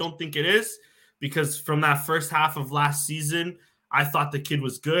talent, which I don't think it is, because from that first half of last season, I thought the kid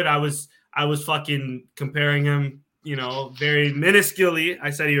was good. I was fucking comparing him, very minusculely.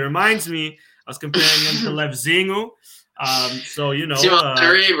 I said he reminds me. I was comparing him to Lev Zingu. Timon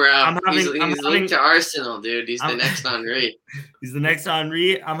Henry, bro. He's linked to Arsenal, dude. He's the next Henry. He's the next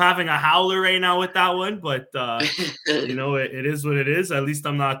Henry. I'm having a howler right now with that one, but it is what it is. At least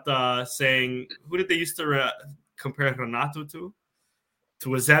I'm not saying who did they used to compare Renato to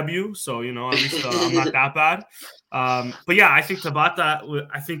Eusebio. So at least I'm not that bad. But yeah, I think Tabata.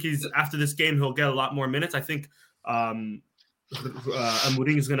 I think he's after this game he'll get a lot more minutes. I think Amorim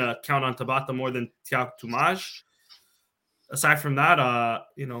is gonna count on Tabata more than Tiago Tomás. Aside from that,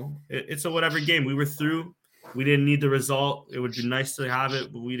 it's a whatever game. We were through. We didn't need the result. It would be nice to have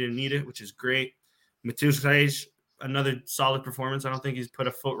it, but we didn't need it, which is great. Matheus Reis, another solid performance. I don't think he's put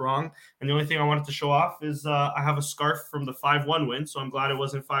a foot wrong. And the only thing I wanted to show off is I have a scarf from the 5-1 win, so I'm glad it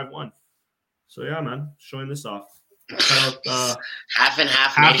wasn't 5-1. So, yeah, man, showing this off. Half and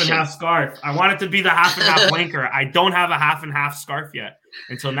half scarf. I want it to be the half and half wanker. I don't have a half and half scarf yet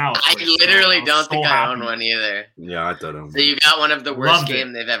until now. I literally don't think I own one either. Yeah, I don't know. So you got one of the worst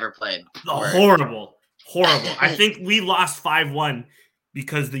games they've ever played. Horrible. I think we lost 5-1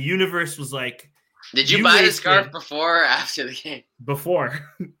 because the universe was like. Did you buy the scarf before or after the game? Before.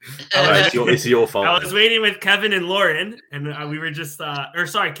 It's your fault. I was waiting with Kevin and Lauren, and we were just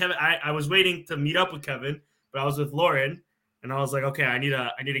Kevin. I was waiting to meet up with Kevin. But I was with Lauren, and I was like, okay, I need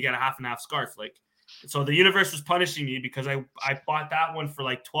to get a half and half scarf. So the universe was punishing me because I bought that one for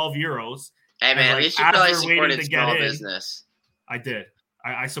like 12 euros. Hey man, at least you probably supported small business. I did.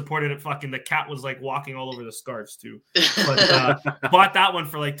 I supported it. Fucking the cat was like walking all over the scarves too. But bought that one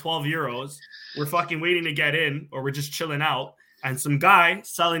for like 12 euros. We're fucking waiting to get in, or we're just chilling out, and some guy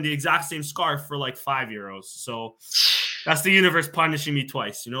selling the exact same scarf for like 5 euros. So that's the universe punishing me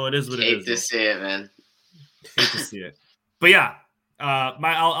twice. It is what it is. Hate to see it, man. Hate to see it. But yeah,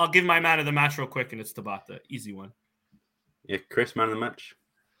 I'll give my man of the match real quick, and it's Tabata. Easy one. Yeah, Chris, man of the match.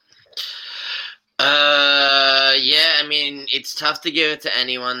 Yeah, I mean, it's tough to give it to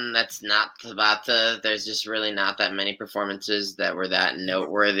anyone that's not Tabata. There's just really not that many performances that were that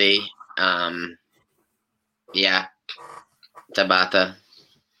noteworthy. Yeah, Tabata.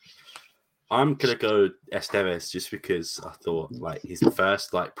 I'm gonna go Esteves just because I thought he's the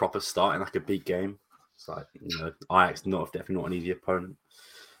first proper start in a big game. It's Ajax definitely not an easy opponent.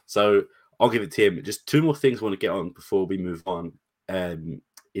 So I'll give it to him. Just two more things I want to get on before we move on.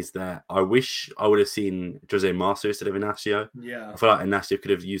 Is that I wish I would have seen Jose Marcio instead of Inacio. Yeah. I feel like Inacio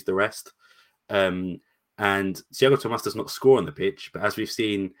could have used the rest. And Tiago Tomás does not score on the pitch, but as we've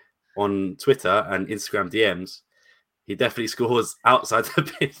seen on Twitter and Instagram DMs, he definitely scores outside the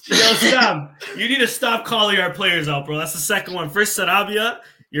pitch. Yo, Sam, you need to stop calling our players out, bro. That's the second one. First, Sarabia.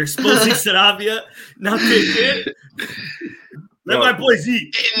 You're exposing Sarabia. Now take it. Let my boys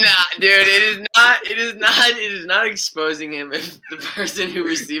eat. Nah, dude, it is not exposing him if the person who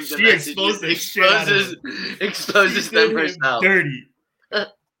received the message exposes them herself. Dirty.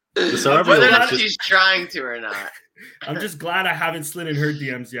 Whether or not she's trying to or not. I'm just glad I haven't slid in her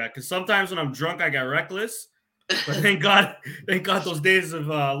DMs yet, because sometimes when I'm drunk I get reckless. But thank God those days of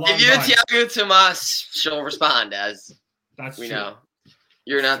long. If you're Tiago Tomás, she'll respond as that's we true. know.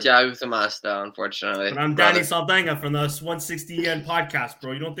 You're not Tiago Tomás, though, unfortunately. But I'm Danny Saldanga from the 160 Yen podcast,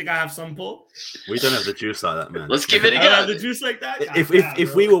 bro. You don't think I have some pull? We don't have the juice like that, man. Let's give it a go. I don't have the juice like that? If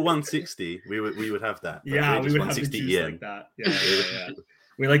we were 160, we would have that. Yeah, we would have the juice like that. Yeah.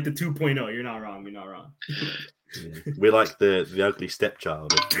 We like the 2.0. You're not wrong. Yeah. We like the ugly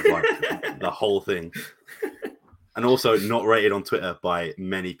stepchild of the whole thing. And also not rated on Twitter by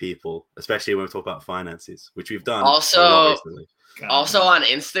many people, especially when we talk about finances, which we've done. Also on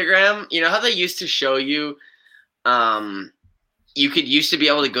Instagram, you know how they used to show you, you used to be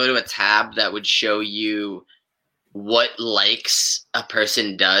able to go to a tab that would show you what likes a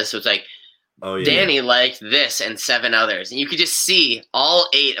person does. So it's like, Danny liked this and 7 others. And you could just see all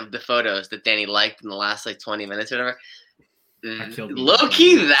 8 of the photos that Danny liked in the last 20 minutes or whatever. Low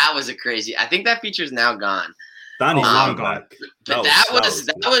key, that was a crazy. I think that feature is now gone. Danny's long back. That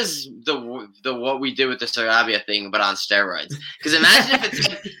was the what we did with the Sarabia thing, but on steroids. Because imagine if it's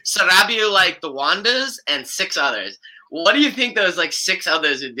Sarabia like the Wandas and 6 others. What do you think those 6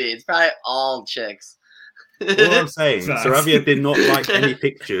 others would be? It's probably all chicks. All I'm saying, Sarabia did not like any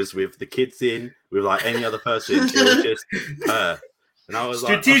pictures with the kids in, with any other person. It was just her. And I was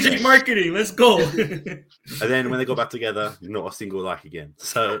strategic marketing, let's go. And then when they got back together, not a single like again.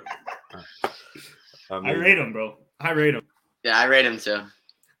 So I rate him, bro. I rate him. Yeah, I rate him too.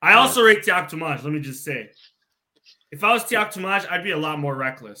 I also rate Tiago Tomás. Let me just say, if I was Tiago Tomás, I'd be a lot more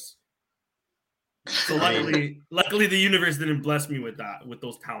reckless. So luckily, the universe didn't bless me with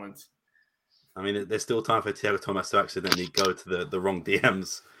those talents. I mean, there's still time for Tiago Tomás to accidentally go to the wrong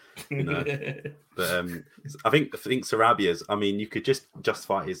DMs, you know. But I think Sarabia's. I mean, you could just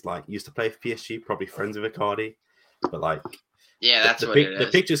justify his used to play for PSG, probably friends with Icardi, but yeah, that's what it is.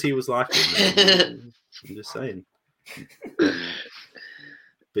 The pictures he was liking. I'm just saying.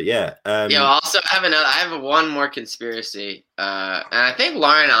 But yeah. Also, I have one more conspiracy, and I think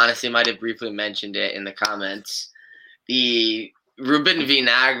Lauren honestly might have briefly mentioned it in the comments. The Ruben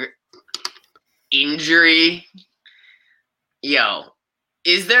Vinagre injury.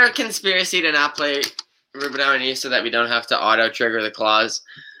 Is there a conspiracy to not play Ruben Amorim so that we don't have to auto trigger the clause?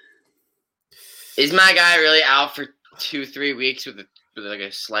 Is my guy really out for 2-3 weeks with a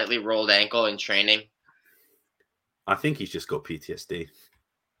slightly rolled ankle in training? I think he's just got PTSD.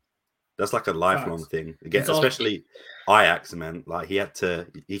 That's like a lifelong thing. Again, especially Ajax, man. He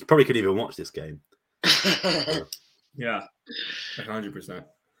probably couldn't even watch this game. Yeah, 100%.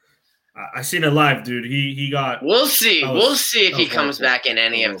 I seen it live, dude. He got. We'll see. We'll see if he comes back in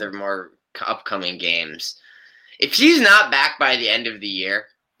any of the more upcoming games. If he's not back by the end of the year,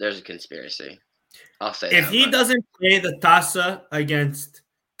 there's a conspiracy. I'll say if he doesn't play the Taça against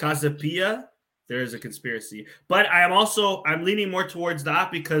Casapia, there is a conspiracy. But I'm leaning more towards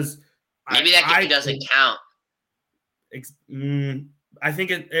that because maybe that game doesn't count. I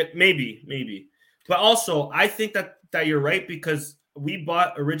think it maybe. But also, I think that you're right because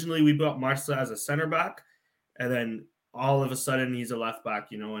originally we bought Marca as a center back, and then all of a sudden he's a left back,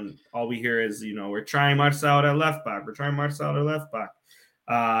 and all we hear is, we're trying Marca out at left back. We're trying Marca out at left back.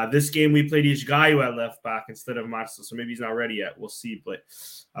 This game we played Ishgaio at left back instead of Marca, so maybe he's not ready yet. We'll see. But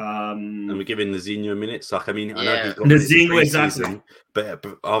and we're giving Nazinho minutes. I know he's got Nazinho exactly, but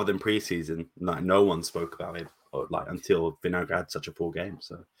other than preseason, no one spoke about him until Vinagre had such a poor game.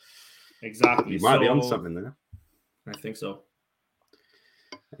 So exactly, you might be on something there. I think so.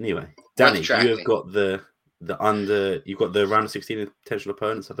 Anyway, Danny, you have got you've got the round of 16 potential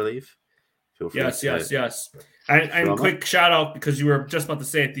opponents, I believe. Feel free. Yes. And quick shout out because you were just about to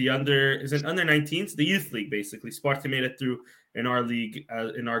say it. The under 19s, the youth league basically. Sparta made it through in our league,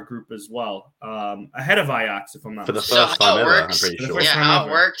 in our group as well, ahead of Ajax, if I'm not mistaken. For the first time ever, I'm pretty sure. Yeah,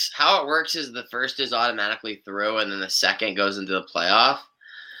 how it works is the first is automatically through, and then the second goes into the playoff.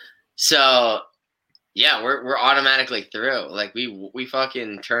 So. Yeah, we're automatically through. We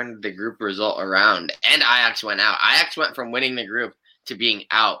fucking turned the group result around, and Ajax went out. Ajax went from winning the group to being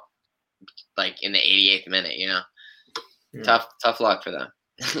out, in the 88th minute. Yeah. Tough luck for them.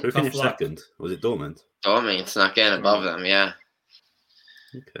 Who finished second? Was it Dortmund? Dortmund snuck in above them. Yeah.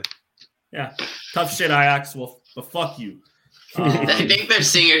 Okay. Yeah, tough shit, Ajax. Well, but fuck you. I think their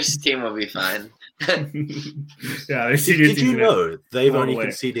seniors team will be fine. Yeah, their seniors team. Did you know they've only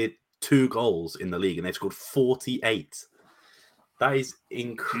conceded 2 goals in the league and they've scored 48? That is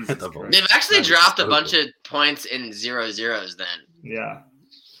incredible. They've actually dropped a bunch of points in 0-0s then. Yeah.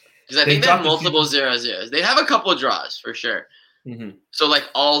 Because I think they have multiple 0-0s. They have a couple draws for sure. Mm-hmm. So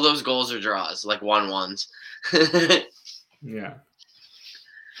all those goals are draws, 1-1s. Yeah.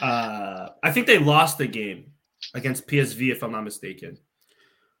 I think they lost the game against PSV, if I'm not mistaken.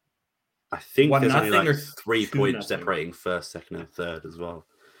 I think there's only 3 points separating first, second, and third as well.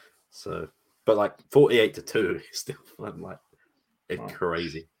 So, but 48-2 is still it's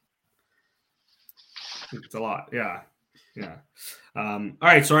crazy. It's a lot, yeah. All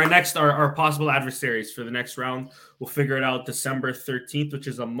right, so our possible adversaries for the next round, we'll figure it out December 13th, which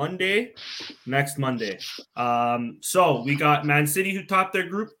is a Monday, next Monday. So we got Man City who topped their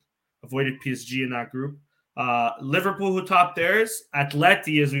group, avoided PSG in that group. Liverpool who topped theirs,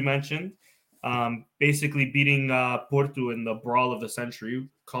 Atleti as we mentioned, basically beating Porto in the brawl of the century.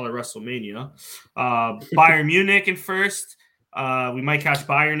 Call it WrestleMania. Bayern Munich in first. We might catch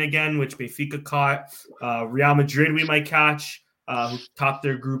Bayern again, which Benfica caught. Real Madrid we might catch, who topped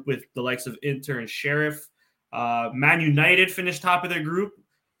their group with the likes of Inter and Sheriff. Man United finished top of their group.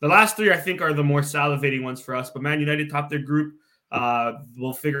 The last 3, I think, are the more salivating ones for us, but Man United topped their group.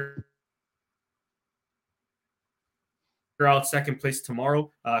 We'll figure out second place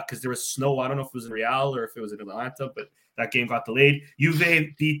tomorrow because there was snow. I don't know if it was in Real or if it was in Atlanta, but that game got delayed. Juve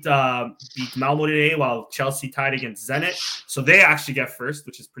beat Malmo today while Chelsea tied against Zenit. So they actually get first,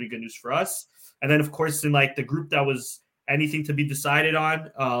 which is pretty good news for us. And then, of course, in the group that was anything to be decided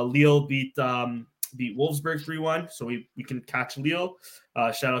on, Lille beat Wolfsburg 3-1. So we can catch Lille.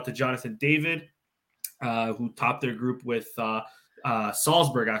 Shout out to Jonathan David, who topped their group with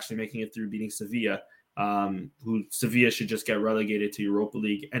Salzburg actually making it through, beating Sevilla. who Sevilla should just get relegated to Europa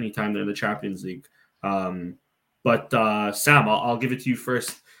League anytime they're in the Champions League. But Sam, I'll give it to you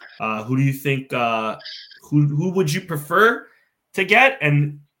first. Who do you think? Who would you prefer to get,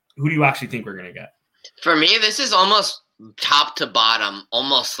 and who do you actually think we're gonna get? For me, this is almost top to bottom,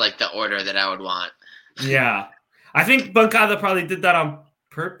 almost like the order that I would want. Yeah, I think Bancada probably did that on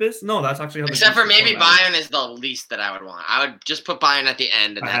purpose. No, that's actually how. Except for maybe Bayern is the least that I would want. I would just put Bayern at the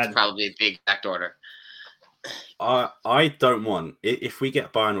end, and that's probably the exact order. I don't want. If we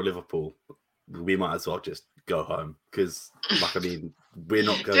get Bayern or Liverpool, we might as well just go home because, like, I mean, we're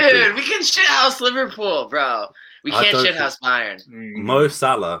not going. Dude, we can shithouse Liverpool, bro. We can't shithouse Bayern. Mo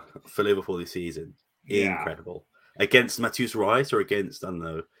Salah for Liverpool this season, incredible. Against Matheus Reis or against, I don't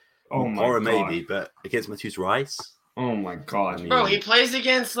know, maybe, but against Matheus Reis. Oh my god, I mean, bro! He plays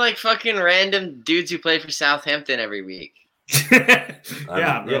against like fucking random dudes who play for Southampton every week. Yeah,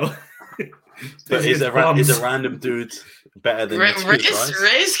 bro. Yeah. But is a random dude better than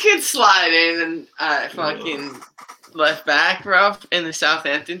Reis could slide in and fucking left back, bro, in the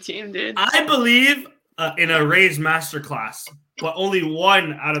Southampton team, dude? I believe in a Reis masterclass, but only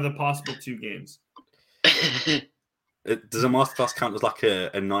one out of the possible 2 games. Does a masterclass count as like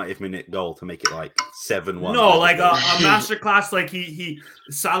a 90-minute goal to make it like 7-1? No, like a masterclass, like he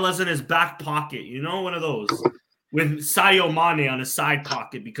Salah's in his back pocket, you know, one of those. With Sadio Mane on his side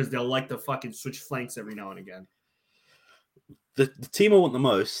pocket because they'll like to fucking switch flanks every now and again. The team I want the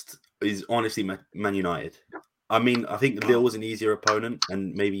most is honestly Man United. I mean, I think Lille was an easier opponent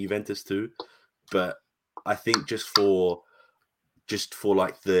and maybe Juventus too. But I think just for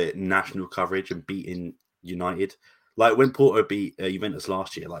like the national coverage and beating United, like when Porto beat Juventus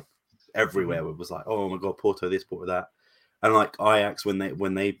last year, like everywhere it was like, oh my god, Porto this, Porto that. And like Ajax, when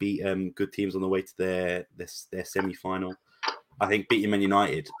they beat good teams on the way to their semi-final, I think beating Man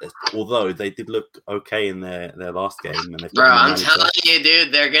United, although they did look okay in their last game. And bro, I'm telling you,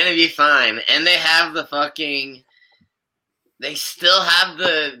 dude, they're gonna be fine, and they have they still have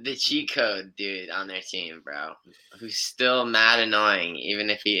the cheat code, dude, on their team, bro. Who's still mad annoying, even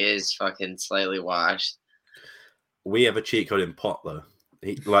if he is fucking slightly washed. We have a cheat code in Pot though.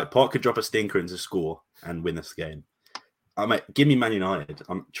 Pot could drop a stinker and just score and win this game. Give me Man United.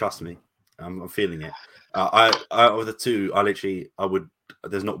 Trust me, I'm feeling it. Of the two, I would.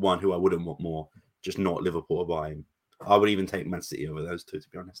 There's not one who I wouldn't want more. Just not Liverpool or Bayern. I would even take Man City over those two, to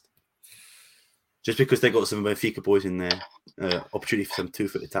be honest. Just because they got some Benfica boys in there, opportunity for some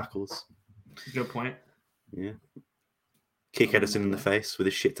 2-footed tackles. Good point. Yeah. Kick Edison in the face with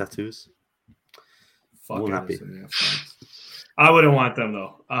his shit tattoos. Fuck Edison, I wouldn't want them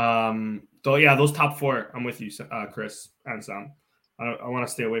though. So yeah, those top 4, I'm with you, Chris and Sam. I want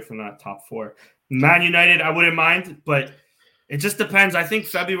to stay away from that top 4. Man United, I wouldn't mind, but it just depends. I think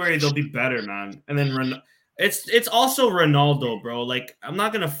February they'll be better, man. And then it's also Ronaldo, bro. Like I'm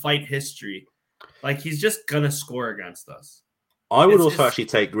not gonna fight history. Like he's just gonna score against us. I would also actually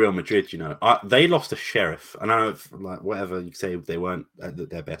take Real Madrid. You know, they lost to Sheriff. I know, like whatever you say, they weren't at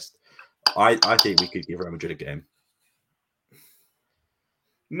their best. I think we could give Real Madrid a game.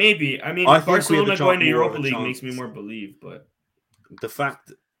 Maybe. I mean, Barcelona going to Europa League makes me more believe, but the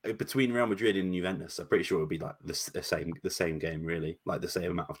fact between Real Madrid and Juventus, I'm pretty sure it would be like the same game, really, like the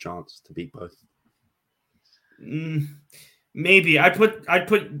same amount of chance to beat both. Maybe I'd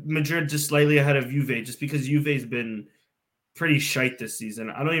put Madrid just slightly ahead of Juve, just because Juve's been pretty shite this season.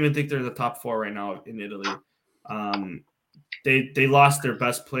 I don't even think they're the top 4 right now in Italy. They lost their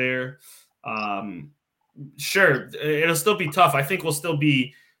best player. Sure, it'll still be tough. I think we'll still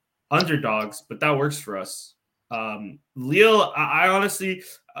be underdogs, but that works for us. Lille, I honestly,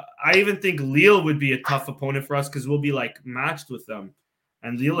 I even think Lille would be a tough opponent for us because we'll be like matched with them,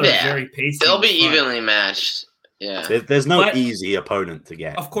 and Lille are very pacey. They'll be evenly matched. Yeah, there's no easy opponent to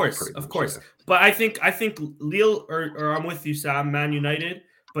get. Of course. But I think Lille, or I'm with you, Sam, Man United.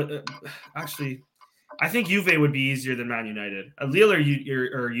 But actually, I think Juve would be easier than Man United. Lille or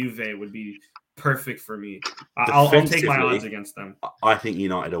Juve would be perfect for me. I'll take my odds against them. I think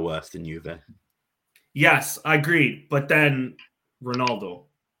United are worse than Juve. Yes, I agreed. But then Ronaldo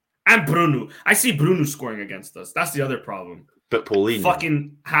and Bruno. I see Bruno scoring against us. That's the other problem. But Paulinho.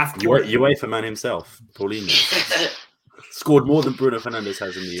 Fucking half court. UEFA man himself. Paulinho. Scored more than Bruno Fernandes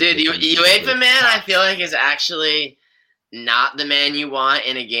has in the Dude, UEFA man, I feel like is actually not the man you want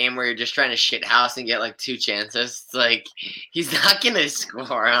in a game where you're just trying to shithouse and get like 2 chances. It's like he's not gonna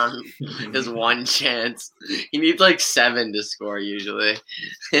score on his 1 chance. He needs like 7 to score usually.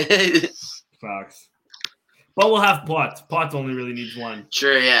 Facts. But we'll have Pot. Pot only really needs 1.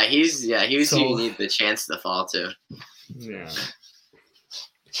 Sure, yeah. He's who you need the chance to fall to. Yeah.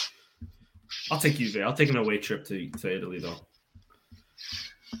 I'll take Juve. I'll take an away trip to Italy, though.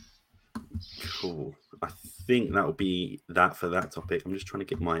 Cool. I think that will be that for that topic. I'm just trying to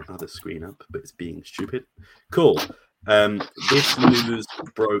get my other screen up, but it's being stupid. Cool. This news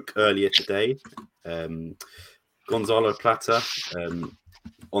broke earlier today. Gonzalo Plata,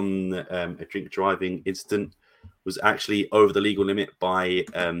 on a drink driving incident, was actually over the legal limit by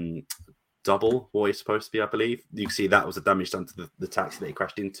double what he's supposed to be, I believe. You can see that was the damage done to the taxi that he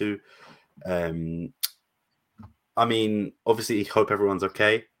crashed into. I mean, obviously, hope everyone's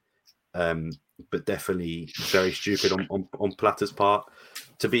okay. But definitely very stupid on Plata's part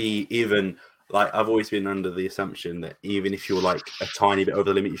to be even like, I've always been under the assumption that even if you're like a tiny bit over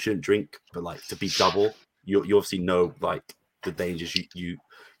the limit, you shouldn't drink, but like to be double, you obviously know like the dangers you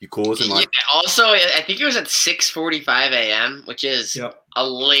cause. And like, yeah, also, I think it was at 6:45 a.m., which is a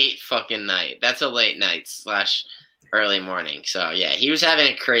late fucking night. That's a late night / early morning. So yeah, he was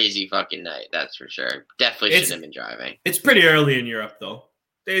having a crazy fucking night. That's for sure. Definitely shouldn't have been driving. It's pretty early in Europe though.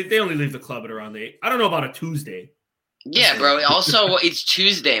 They only leave the club at around 8. I don't know about a Tuesday. Yeah, bro. Also, it's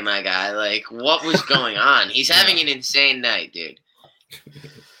Tuesday, my guy. Like, what was going on? He's having an insane night, dude.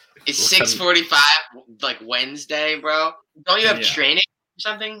 It's 6:45, like Wednesday, bro. Don't you have training or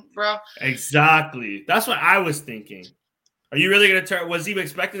something, bro? Exactly. That's what I was thinking. Are you really gonna turn? Was he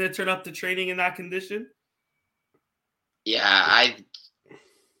expecting to turn up to training in that condition? Yeah,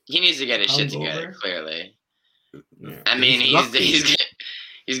 he needs to get his shit together. Clearly, I mean,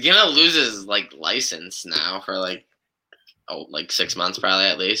 he's gonna lose his like license now for like 6 months probably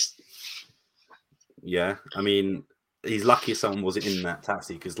at least. Yeah, I mean, he's lucky someone wasn't in that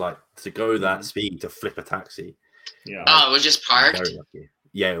taxi because like to go that speed to flip a taxi. Yeah. Oh, it was just parked. Very lucky.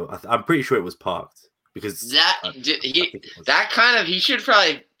 Yeah, I'm pretty sure it was parked because he should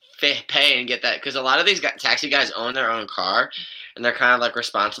probably pay and get that because a lot of these taxi guys own their own car. And they're kind of like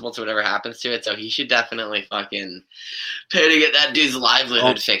responsible to whatever happens to it. So he should definitely fucking pay to get that dude's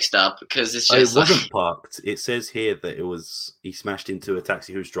livelihood fixed up because it's just. It wasn't parked. It says here that he smashed into a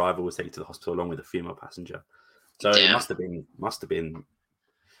taxi whose driver was taken to the hospital along with a female passenger. So it must have been.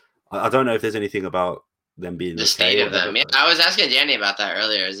 I don't know if there's anything about them being the state of them. Yeah, I was asking Danny about that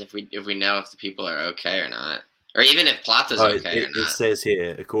earlier, as if we know if the people are okay or not, or even if Plata's okay or not. It says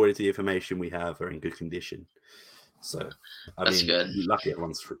here, according to the information we have, are in good condition. So that's good. Lucky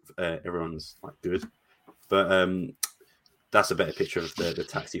everyone's like good, but that's a better picture of the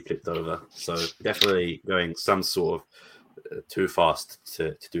taxi flipped over. So definitely going some sort of too fast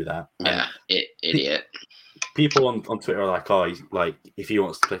to do that. Yeah, idiot. People on Twitter are like, oh, he's, like if he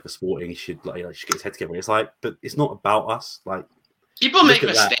wants to play for Sporting, he should get his head together. It's like, but it's not about us. Like people make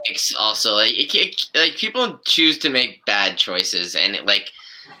mistakes. Also, like people choose to make bad choices, and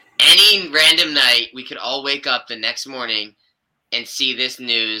any random night, we could all wake up the next morning and see this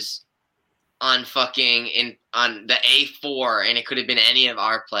news on on the A4, and it could have been any of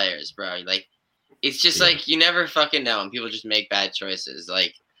our players, bro. Like, it's just like you never fucking know, and people just make bad choices.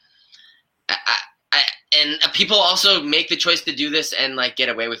 Like, and people also make the choice to do this and like get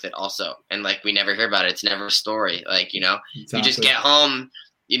away with it, also, and like we never hear about it. It's never a story. Like you just get home,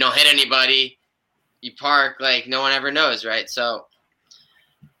 you don't hit anybody, you park, like no one ever knows, right? So.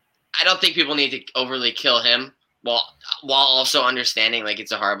 I don't think people need to overly kill him while also understanding like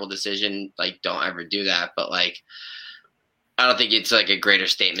it's a horrible decision. Like, don't ever do that. But like, I don't think it's like a greater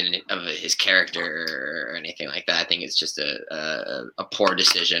statement of his character or anything like that. I think it's just a poor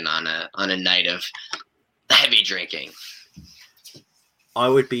decision on a night of heavy drinking. I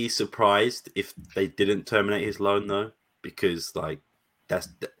would be surprised if they didn't terminate his loan though, because like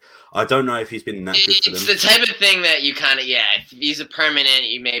I don't know if he's been that good for them. It's the type of thing that you kind of, if he's a permanent,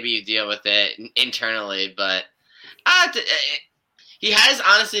 maybe you deal with it internally, but he has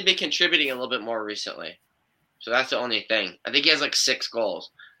honestly been contributing a little bit more recently. So that's the only thing. I think he has like 6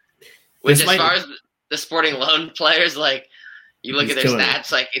 goals. Which as far as the Sporting loan players, like you look at their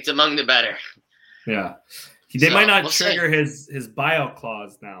stats, like it's among the better. Yeah. They might not trigger his buyout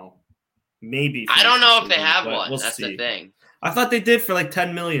clause now. Maybe. I don't know if they have one. That's the thing. I thought they did for like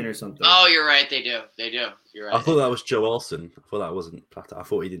 10 million or something. Oh, you're right. They do. You're right. I thought that was Joe Olsen. I thought that wasn't Plata. I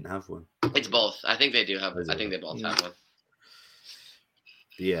thought he didn't have one. It's both. I think they do have. I think they both have one.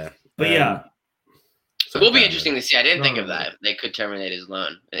 Yeah. But it will be interesting to see. I didn't think of that. They could terminate his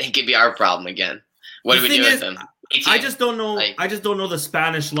loan. It could be our problem again. What do we do with him? I just don't know. I just don't know the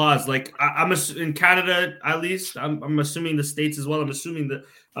Spanish laws. Like I'm in Canada, at least. I'm assuming the States as well. I'm assuming the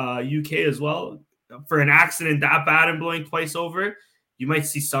UK as well. For an accident that bad and blowing twice over, you might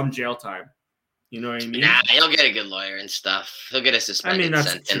see some jail time. You know what I mean? Nah, he'll get a good lawyer and stuff. He'll get a suspended that's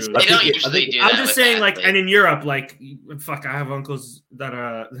sentence. true. They don't usually do that. I'm just saying, like, and in Europe, like, fuck, I have uncles that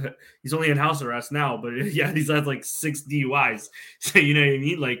he's only in house arrest now, but yeah, he's had like 6 DUIs. So you know what I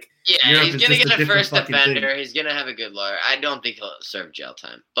mean? Like, yeah, Europe he's gonna get a first offender. Thing. He's gonna have a good lawyer. I don't think he'll serve jail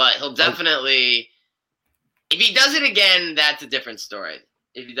time, but he'll definitely. If he does it again, that's a different story.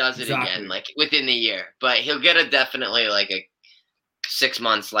 If he does it again, like within the year, but he'll get definitely like a 6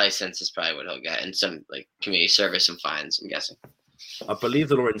 months license is probably what he'll get, and some like community service and fines, I'm guessing. I believe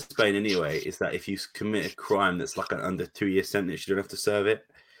the law in Spain anyway is that if you commit a crime that's like an under 2-year sentence, you don't have to serve it.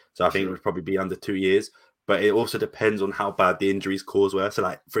 So I think it would probably be under 2 years, but it also depends on how bad the injuries caused were. So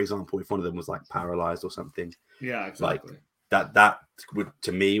like, for example, if one of them was like paralyzed or something. Yeah, exactly. Like that would,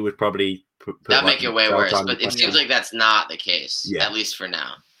 to me, would probably that'd make it way worse, but it seems like that's not the case, at least for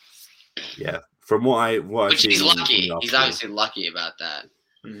now. Yeah. From which he's lucky. He's obviously lucky about that.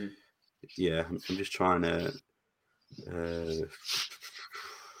 Mm-hmm. Yeah, I'm just trying to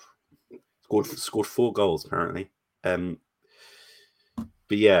scored 4 goals apparently. But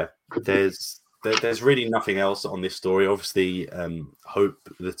yeah, there's really nothing else on this story. Obviously, hope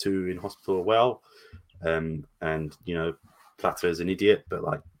the 2 in hospital are well. And you know, Plata is an idiot, but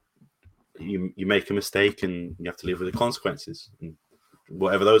like you make a mistake and you have to live with the consequences. And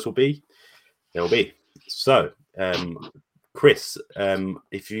whatever those will be, there will be. So, Chris,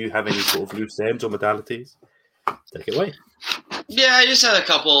 if you have any sort of loose ends or modalities, take it away. Yeah, I just had a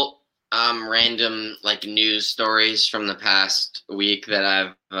couple random like news stories from the past week that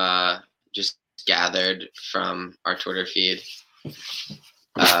I've just gathered from our Twitter feed.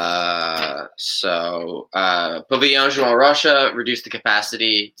 Pavilion João Rocha reduced the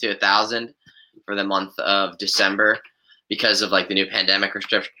capacity to 1,000 for the month of December. Because of like the new pandemic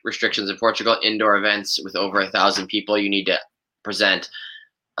restrictions in Portugal, indoor events with over 1,000 people, you need to present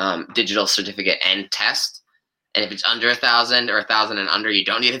digital certificate and test. And if it's under 1,000 or 1,000 and under, you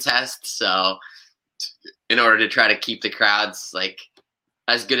don't need a test. So in order to try to keep the crowds like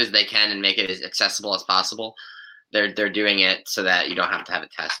as good as they can and make it as accessible as possible, they're doing it so that you don't have to have a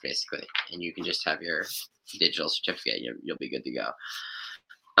test basically, and you can just have your digital certificate. You'll be good to go.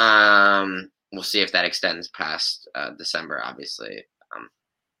 We'll see if that extends past December, obviously.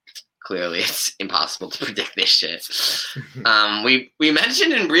 Clearly, it's impossible to predict this shit. We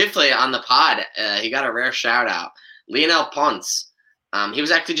mentioned him briefly on the pod. He got a rare shout-out. Lionel Pons. He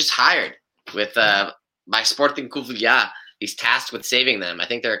was actually just hired by Sporting Covilhã. He's tasked with saving them. I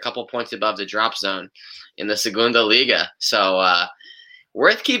think they're a couple points above the drop zone in the Segunda Liga. So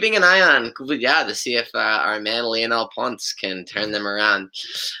worth keeping an eye on Covilhã to see if our man Lionel Pons can turn them around.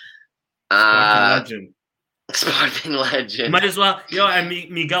 Sporting legend. Might as well. And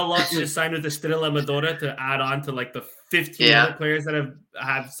Miguel Lopes just signed with Estrela Amadora to add on to like the 15 other players that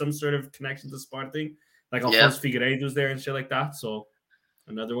have some sort of connection to Sporting. Like Alfonso Figueiredo's there and shit like that. So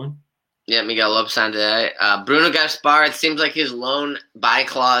another one. Yeah, Miguel Lopes signed today. Bruno Gaspar, it seems like his loan buy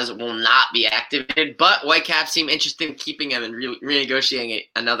clause will not be activated, but Whitecaps seem interested in keeping him and renegotiating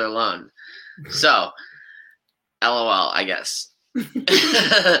another loan. So, LOL, I guess.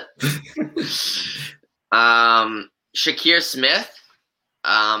 Shakir Smith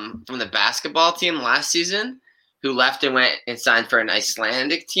from the basketball team last season, who left and went and signed for an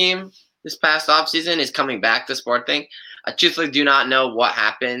Icelandic team this past offseason, is coming back to Sporting. I truthfully do not know what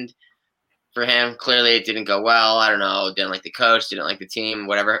happened for him. Clearly it didn't go well. I don't know. Didn't like the coach, didn't like the team,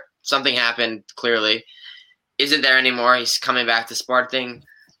 whatever. Something happened, clearly. Isn't there anymore. He's coming back to Sporting.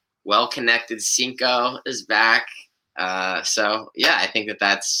 Well-connected Cinco is back. So, yeah, I think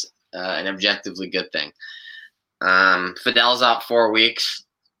that's an objectively good thing. Fidel's out 4 weeks.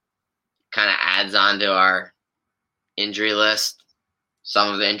 Kind of adds on to our injury list.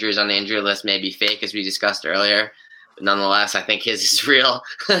 Some of the injuries on the injury list may be fake, as we discussed earlier. But nonetheless, I think his is real.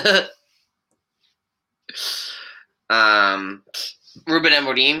 Ruben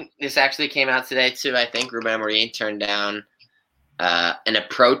Amorim. This actually came out today, too, I think. Ruben Amorim turned down an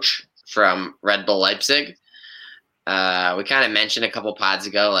approach from Red Bull Leipzig. We kind of mentioned a couple pods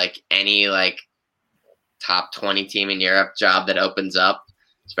ago, like any like top 20 team in Europe job that opens up,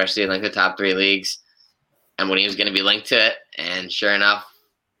 especially in like the top 3 leagues, and when he was going to be linked to it, and sure enough,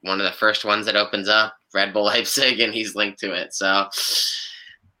 one of the first ones that opens up, Red Bull Leipzig, and he's linked to it. So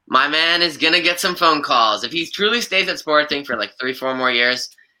my man is going to get some phone calls. If he truly stays at Sporting for like 3-4 more years,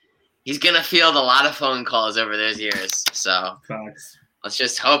 he's going to field a lot of phone calls over those years. So let's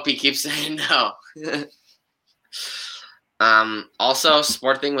just hope he keeps saying no. Also,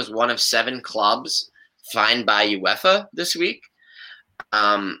 Sporting was one of 7 clubs fined by UEFA this week.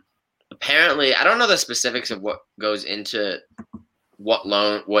 Apparently, I don't know the specifics of what goes into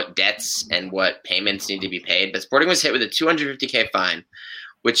what debts and what payments need to be paid. But Sporting was hit with a $250K fine,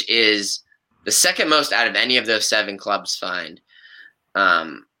 which is the second most out of any of those 7 clubs fined,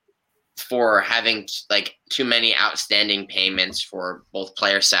 for having like too many outstanding payments for both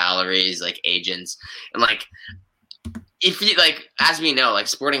player salaries, like agents, and like if you like, as we know, like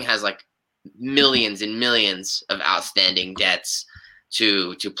Sporting has like millions and millions of outstanding debts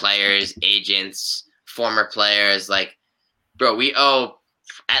to players, agents, former players. Like, bro, we owe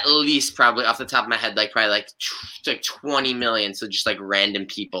at least, probably off the top of my head, like probably like 20 million. So just like random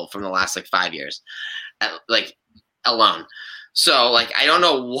people from the last like 5 years, like alone. So like, I don't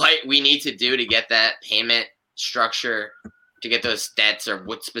know what we need to do to get that payment structure, to get those debts, or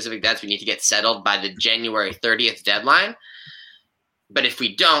what specific debts we need to get settled by the January 30th deadline. But if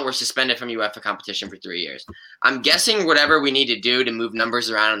we don't, we're suspended from UEFA competition for 3 years. I'm guessing whatever we need to do to move numbers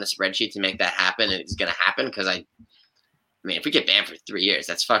around on the spreadsheet to make that happen is going to happen, because I mean, if we get banned for 3 years,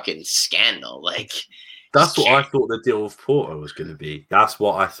 that's fucking scandal. Like, that's what I thought the deal with Porto was going to be. That's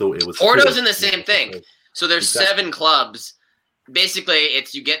what I thought it was. Porto's in the same thing. So there's Exactly. 7 clubs. Basically,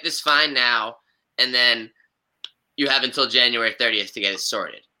 it's you get this fine now, and then you have until January 30th to get it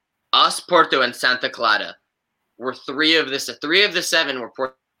sorted. Us, Porto, and Santa Clara were 3 of the 7 were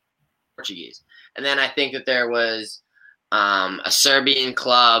Portuguese. And then I think that there was a Serbian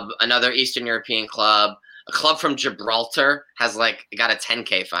club, another Eastern European club, a club from Gibraltar got a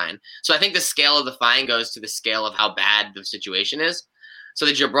 10K fine. So I think the scale of the fine goes to the scale of how bad the situation is. So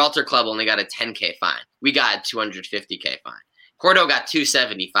the Gibraltar club only got a 10K fine. We got a 250K fine. Porto got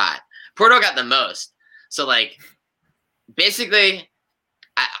 275. Porto got the most. So like, basically,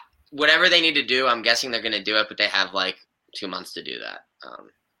 whatever they need to do, I'm guessing they're going to do it, but they have like 2 months to do that.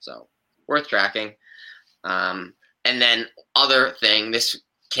 So worth tracking. And then other thing, this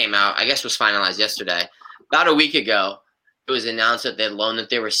came out, I guess was finalized yesterday. About a week ago, it was announced that the loan that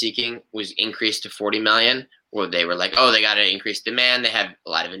they were seeking was increased to 40 million. Or they were like, oh, they got to increase demand. They have a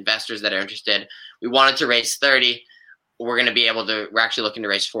lot of investors that are interested. We wanted to raise 30. We're actually looking to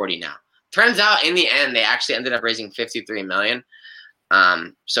raise 40 now. Turns out in the end, they actually ended up raising 53 million.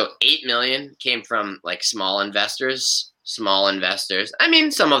 So 8 million came from like small investors. I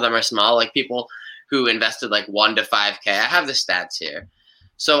mean, some of them are small, like people who invested like 1 to 5K. I have the stats here.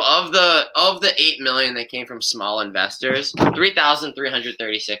 So of the 8 million that came from small investors,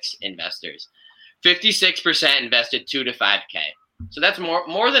 3,336 investors, 56% invested 2 to 5K. So that's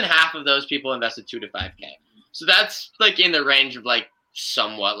more than half of those people invested 2 to 5K. So that's like in the range of like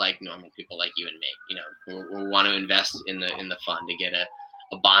somewhat like normal people like you and me, you know, who want to invest in the fund to get a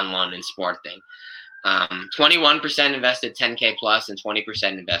bond loan and sport thing. 21% invested 10K plus, and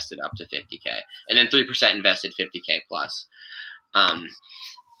 20% invested up to 50K, and then 3% invested 50K plus.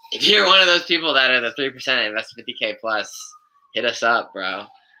 If you're one of those people that are the 3% that invested 50K plus, hit us up, bro.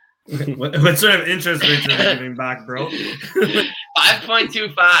 What sort of interest rates are they giving back, bro?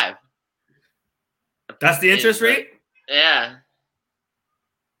 5.25. That's the interest rate? Yeah.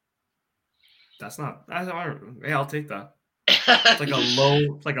 That's not. Yeah, I'll take that.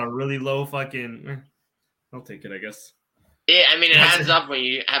 It's like a really low fucking. I'll take it, I guess. Yeah, I mean, it adds up when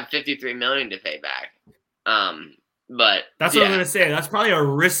you have 53 million to pay back. But that's what I'm gonna say. That's probably a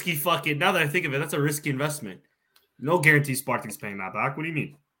risky fucking. Now that I think of it, that's a risky investment. No guarantee Sporting's paying that back. What do you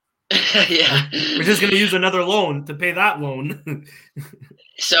mean? Yeah, we're just gonna use another loan to pay that loan.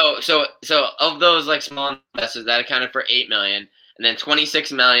 So of those like small investors, that accounted for 8 million, and then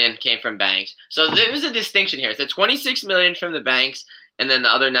 26 million came from banks. So there's a distinction here. So 26 million from the banks, and then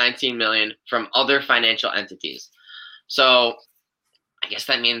the other 19 million from other financial entities. So I guess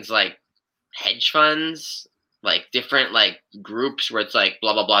that means like hedge funds, like different like groups where it's like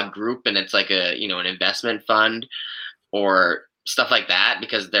blah blah blah group, and it's like an investment fund or stuff like that,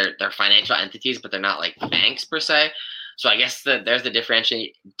 because they're financial entities, but they're not like banks per se. So I guess there's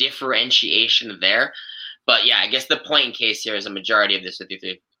the differentiation there. But yeah, I guess the point in case here is a majority of this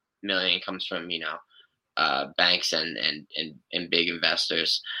 53 million comes from banks and big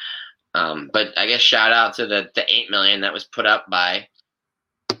investors. But I guess shout out to the 8 million that was put up by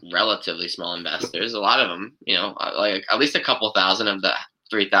relatively small investors. A lot of them, like at least a couple thousand of the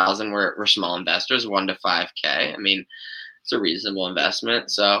 3,000 were small investors, 1 to 5K. I mean, it's a reasonable investment.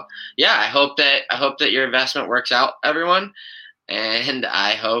 So yeah, I hope that your investment works out, everyone. And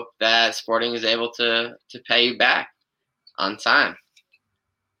I hope that Sporting is able to pay you back on time.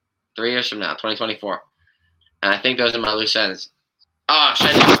 3 years from now, 2024. And I think those are my loose ends. Oh,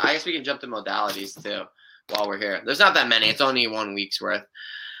 I guess we can jump to modalities too while we're here. There's not that many. It's only 1 week's worth.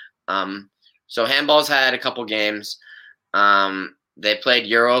 So handball's had a couple games. They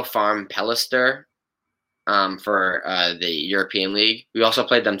played Eurofarm Pellister. for the European League. We also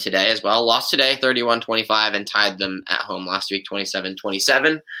played them today as well. Lost today 31-25 and tied them at home last week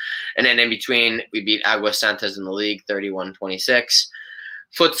 27-27. And then in between, we beat Aguas Santas in the league 31-26.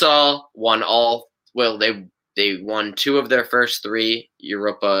 Futsal won all. Well, they won 2 of their first 3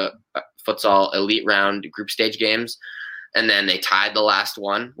 Europa Futsal Elite Round group stage games. And then they tied the last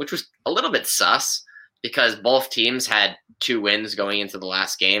one, which was a little bit sus because both teams had 2 wins going into the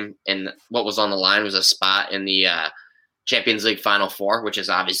last game. And what was on the line was a spot in the Champions League Final Four, which is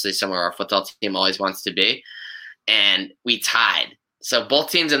obviously somewhere our futsal team always wants to be. And we tied. So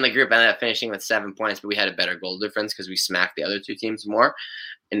both teams in the group ended up finishing with 7 points, but we had a better goal difference because we smacked the other 2 teams more.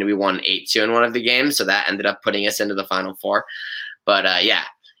 And we won 8-2 in one of the games. So that ended up putting us into the Final Four. But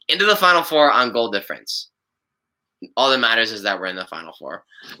into the Final Four on goal difference. All that matters is that we're in the Final Four.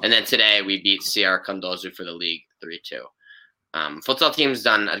 And then today we beat CR Cardozo for the league 3-2. Futsal team's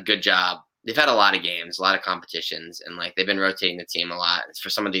done a good job. They've had a lot of games, a lot of competitions, and they've been rotating the team a lot. It's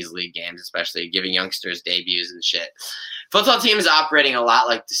for some of these league games, especially giving youngsters debuts and shit. Futsal team is operating a lot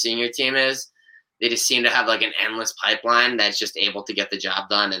like the senior team is. They just seem to have an endless pipeline that's just able to get the job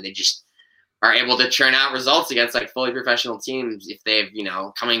done, and they just are able to churn out results against fully professional teams. If they've,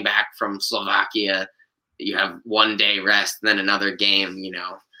 coming back from Slovakia, you have 1 day rest and then another game,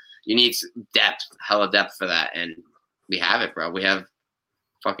 you need depth, hella depth for that. And we have it, bro. We have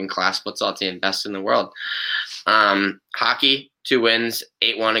fucking class futsal team, best in the world. Hockey, 2 wins,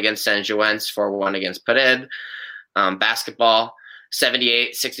 8-1 against San Joens, 4-1 against Pared. Basketball,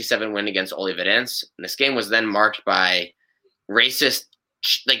 78-67 win against Oliveirense. And this game was then marked by racist,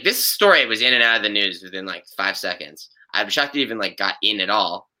 this story was in and out of the news within 5 seconds. I'm shocked it even got in at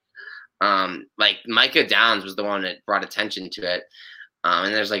all. Micah Downs was the one that brought attention to it.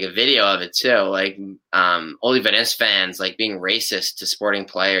 And there's a video of it too. Oliveirense fans being racist to Sporting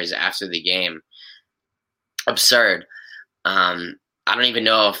players after the game. Absurd. I don't even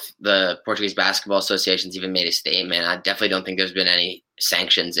know if the Portuguese Basketball Association's even made a statement. I definitely don't think there's been any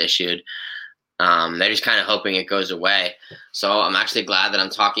sanctions issued. They're just kind of hoping it goes away. So I'm actually glad that I'm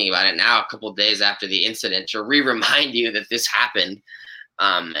talking about it now, a couple of days after the incident, to remind you that this happened.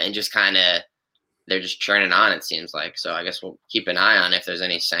 And just they're just churning on, it seems like. So I guess we'll keep an eye on if there's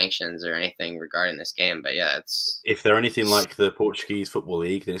any sanctions or anything regarding this game. But yeah, if they're anything like the Portuguese Football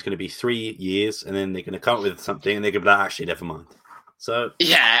League, then it's going to be 3 years, and then they're going to come up with something, and they're going to be actually, never mind. So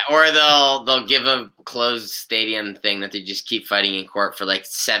yeah, or they'll give a closed stadium thing that they just keep fighting in court for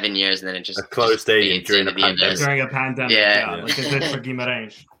 7 years, and then it just a closed stadium during a pandemic. During a pandemic, like it did for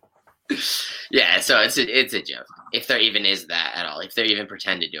Guimarães. Yeah, so it's a joke. If there even is that at all, if they even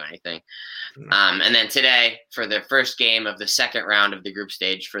pretend to do anything. And then today, for the first game of the second round of the group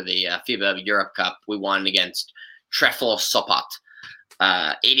stage for the FIBA Europe Cup, we won against Trefl Sopot,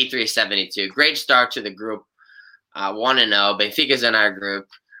 83-72. Great start to the group, 1-0. Benfica's in our group.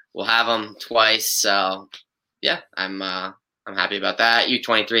 We'll have them twice. So yeah, I'm happy about that.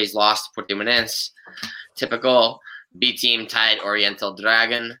 U23's lost to Portimonense. Typical. B team tied Oriental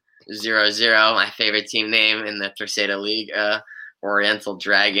Dragon 0-0. My favorite team name in the Terceira League. Oriental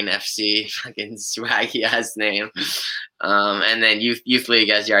Dragon FC, fucking swaggy ass name. And then Youth League,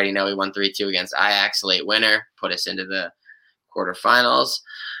 as you already know, we won 3-2 against Ajax, late winner, put us into the quarterfinals.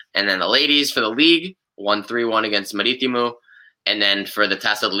 And then the ladies for the league won 3-1 against Maritimo. And then for the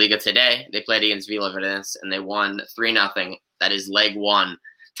Taça da Liga today, they played against Vila Verdense and they won 3-0. That is leg 1.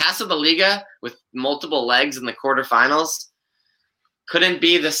 Taça da Liga with multiple legs in the quarterfinals couldn't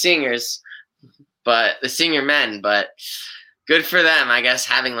be the seniors, but the senior men, but good for them, I guess,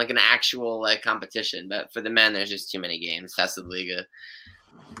 having an actual competition. But for the men, there's just too many games. Taça da Liga.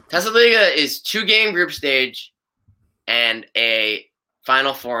 Taça da Liga is 2-game group stage and a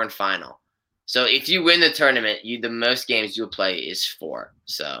Final Four and final. So if you win the tournament, the most games you'll play is 4.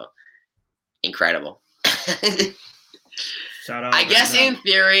 So incredible. Shout out. I guess in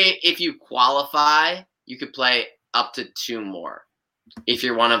theory, if you qualify, you could play up to 2 more. If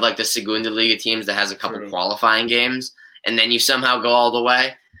you're one of the Segunda Liga teams that has a couple qualifying games, and then you somehow go all the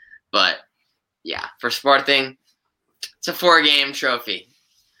way. But yeah, for Sporting, it's a 4-game trophy.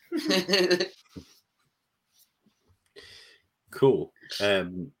 Cool.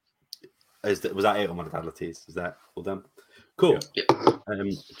 Was that it on modalities? Is that all done? Cool. Yeah.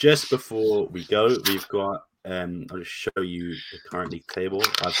 Just before we go, we've got. I'll just show you the current league table.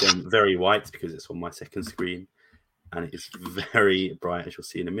 I've gone very white because it's on my second screen, and it is very bright, as you'll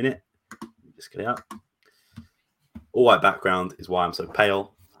see in a minute. Just get it up. All white background is why I'm so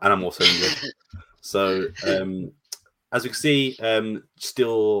pale, and I'm also English. So, as we can see,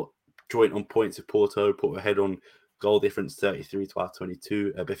 still joint on points with Porto. Porto ahead on goal difference,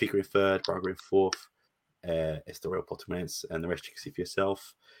 33-22. Benfica in third, Braga in fourth. Estoril Portimonense, and the rest you can see for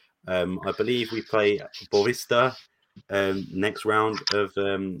yourself. I believe we play Boavista next round of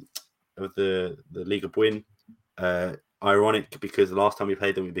the Liga Buin. Ironic because the last time we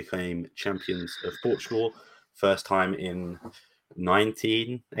played them, we became champions of Portugal. First time in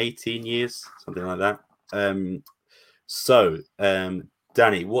 18 years, something like that. So,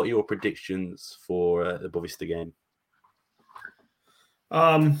 Danny, what are your predictions for the Boavista game?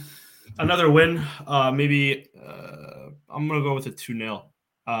 Another win. Maybe I'm going to go with a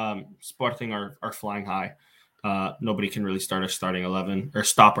 2-0. Sporting are flying high. Nobody can really start our starting 11 or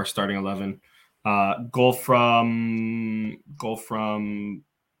stop our starting 11. Goal from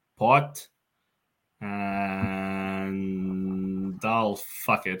Pot, and I'll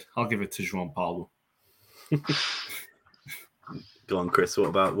give it to João Paulo. Go on, Chris. What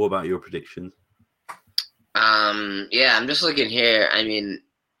about your predictions? Yeah, I'm just looking here. I mean,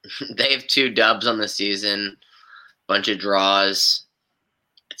 they have 2 dubs on the season, bunch of draws.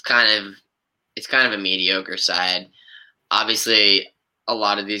 It's kind of a mediocre side. Obviously, a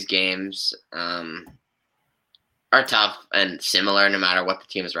lot of these games are tough and similar no matter what the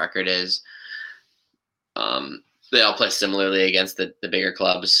team's record is. They all play similarly against the bigger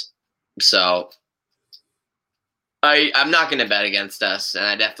clubs. So I'm not going to bet against us, and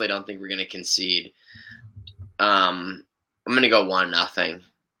I definitely don't think we're going to concede. I'm going to go 1-0.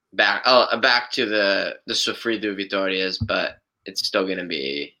 Back to the Sofrido Vitórias, but it's still going to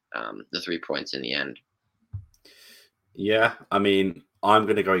be the 3 points in the end. Yeah, I mean, I'm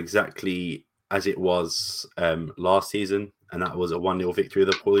going to go exactly as it was last season, and that was a 1-0 victory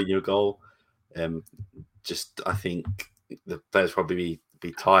with a Paulinho goal. I think the players probably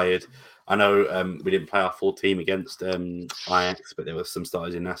be tired. I know we didn't play our full team against Ajax, but there were some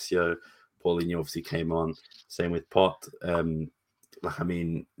starters. Inácio, Paulinho obviously came on. Same with Pot. I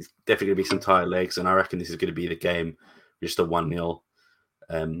mean, it's definitely going to be some tired legs, and I reckon this is going to be the game, just a 1-0.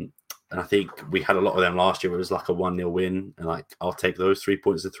 And I think we had a lot of them last year. It was like a 1-0 win, and I'll take those 3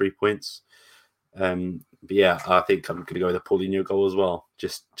 points as 3 points. But yeah, I think I'm going to go with a Paulinho goal as well,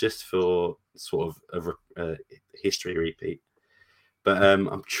 just for sort of a history repeat. But I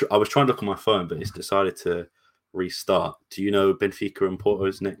was trying to look on my phone, but it's decided to restart. Do you know Benfica and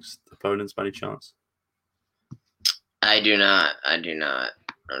Porto's next opponents by any chance? I do not,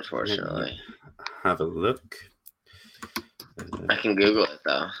 unfortunately. Have a look. I can Google it,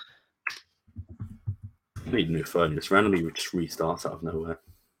 though. I need a new phone. Just randomly restarts out of nowhere.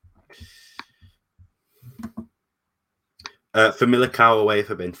 Famalicão away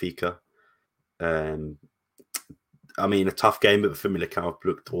for Benfica. I mean, a tough game, but Famalicão have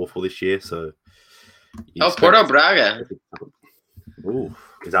looked awful this year. So, Porto Braga. Ooh,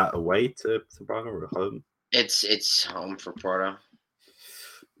 is that away to Braga or at home? It's home for Porto.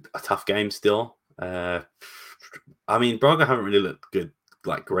 A tough game still. I mean, Braga haven't really looked good,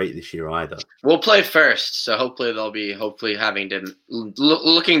 great this year either. We'll play first, so hopefully they'll be having to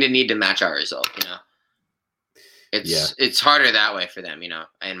looking to need to match our result. It's harder that way for them,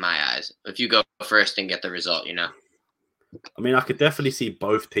 in my eyes. If you go first and get the result, I mean, I could definitely see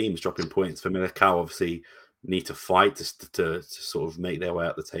both teams dropping points. Famalicão obviously need to fight to sort of make their way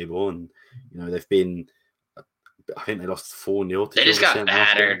up the table, and they've been. I think they lost 4-0. They just got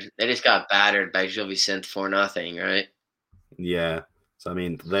battered. They just got battered by Gil Vicente 4-0, right? Yeah. So I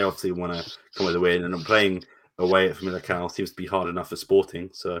mean, they obviously want to come with a win, and playing away at Famalicão seems to be hard enough for Sporting.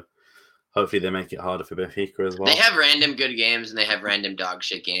 So hopefully they make it harder for Benfica as well. They have random good games and they have random dog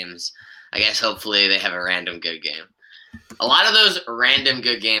shit games. I guess hopefully they have a random good game. A lot of those random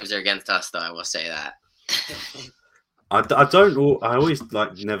good games are against us, though. I will say that. I always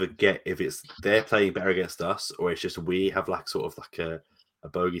never get if it's they're playing better against us or it's just we have a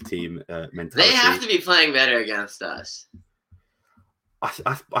bogey team mentality. They have to be playing better against us.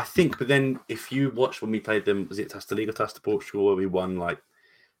 I think, but then if you watch when we played them, was it Taça Liga, Taça Portugal, where we won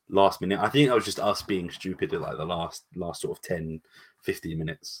last minute? I think that was just us being stupid at the last sort of 10, 15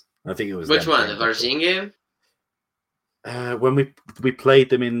 minutes. I think it was which one, the Varzim game? When we played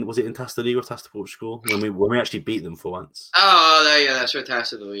them in, was it in Taça Liga or Taça Portugal? When we actually beat them for once. Oh, yeah, that's right,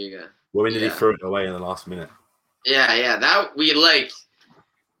 Taça Liga. When did he throw it away in the last minute? Yeah, that we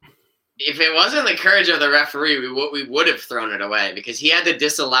if it wasn't the courage of the referee, we would have thrown it away because he had to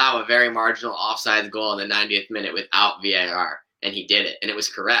disallow a very marginal offside goal in the 90th minute without VAR, and he did it, and it was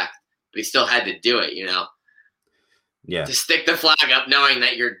correct, but he still had to do it, Yeah. To stick the flag up, knowing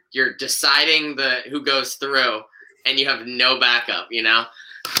that you're deciding who goes through, and you have no backup, I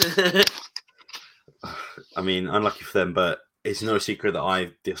mean, unlucky for them, but it's no secret that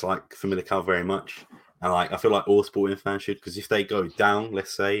I dislike Famalicão very much, and I feel like all sporting fans should, because if they go down,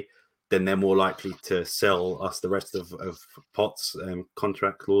 let's say then they're more likely to sell us the rest of Potts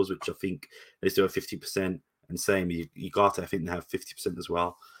contract clause, which I think they still have 50%, and same Ugarte, I think they have 50% as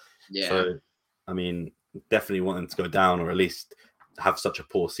well. Yeah. So, I mean, definitely want them to go down, or at least have such a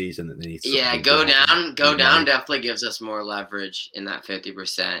poor season that they need to. Yeah, go down. Go down definitely gives us more leverage in that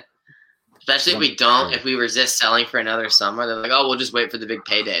 50%. Especially if we don't, if we resist selling for another summer, they're like, oh, we'll just wait for the big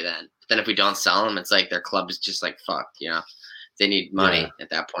payday then. Then if we don't sell them, it's like their club is just like fucked, you know? They need money at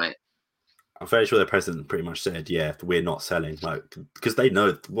that point. I'm fairly sure the president pretty much said, yeah, we're not selling, like, because they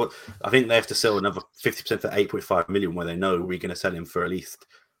know what. I think they have to sell another 50% for 8.5 million, where they know we're going to sell him for at least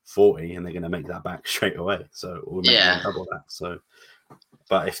 40, and they're going to make that back straight away. So we'll make double that. So,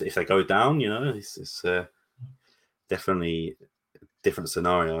 but if they go down, you know, it's definitely a different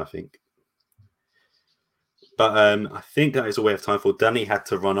scenario, I think. But I think that is all we have time for. Danny had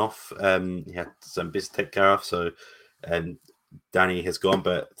to run off. He had some business to take care of, so Danny has gone.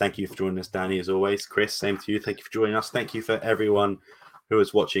 But thank you for joining us, Danny, as always. Chris, same to you. Thank you for joining us. Thank you for everyone who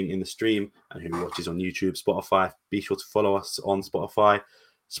is watching in the stream and who watches on YouTube, Spotify. Be sure to follow us on Spotify,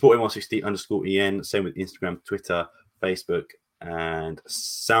 Sporting160_EN. Same with Instagram, Twitter, Facebook, and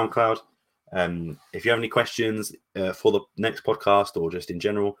SoundCloud. If you have any questions for the next podcast or just in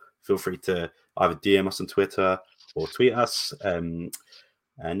general, feel free to either DM us on Twitter or tweet us. And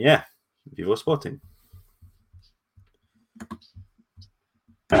yeah, Viva Sporting.